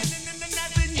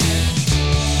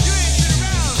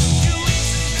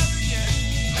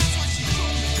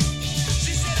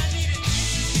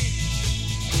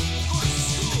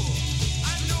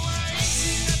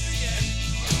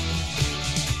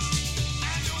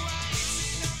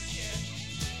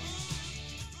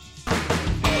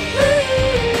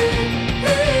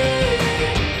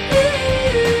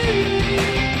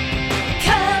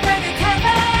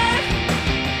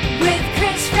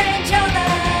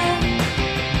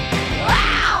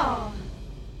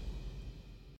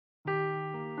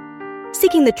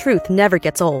 Seeking the truth never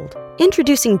gets old.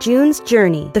 Introducing June's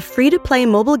Journey, the free-to-play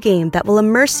mobile game that will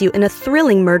immerse you in a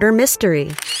thrilling murder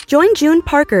mystery. Join June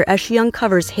Parker as she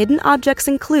uncovers hidden objects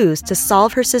and clues to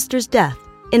solve her sister's death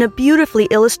in a beautifully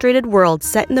illustrated world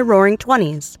set in the Roaring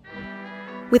 '20s.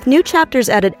 With new chapters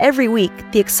added every week,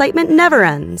 the excitement never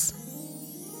ends.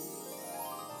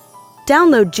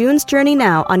 Download June's Journey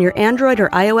now on your Android or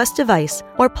iOS device,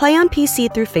 or play on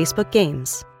PC through Facebook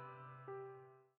Games.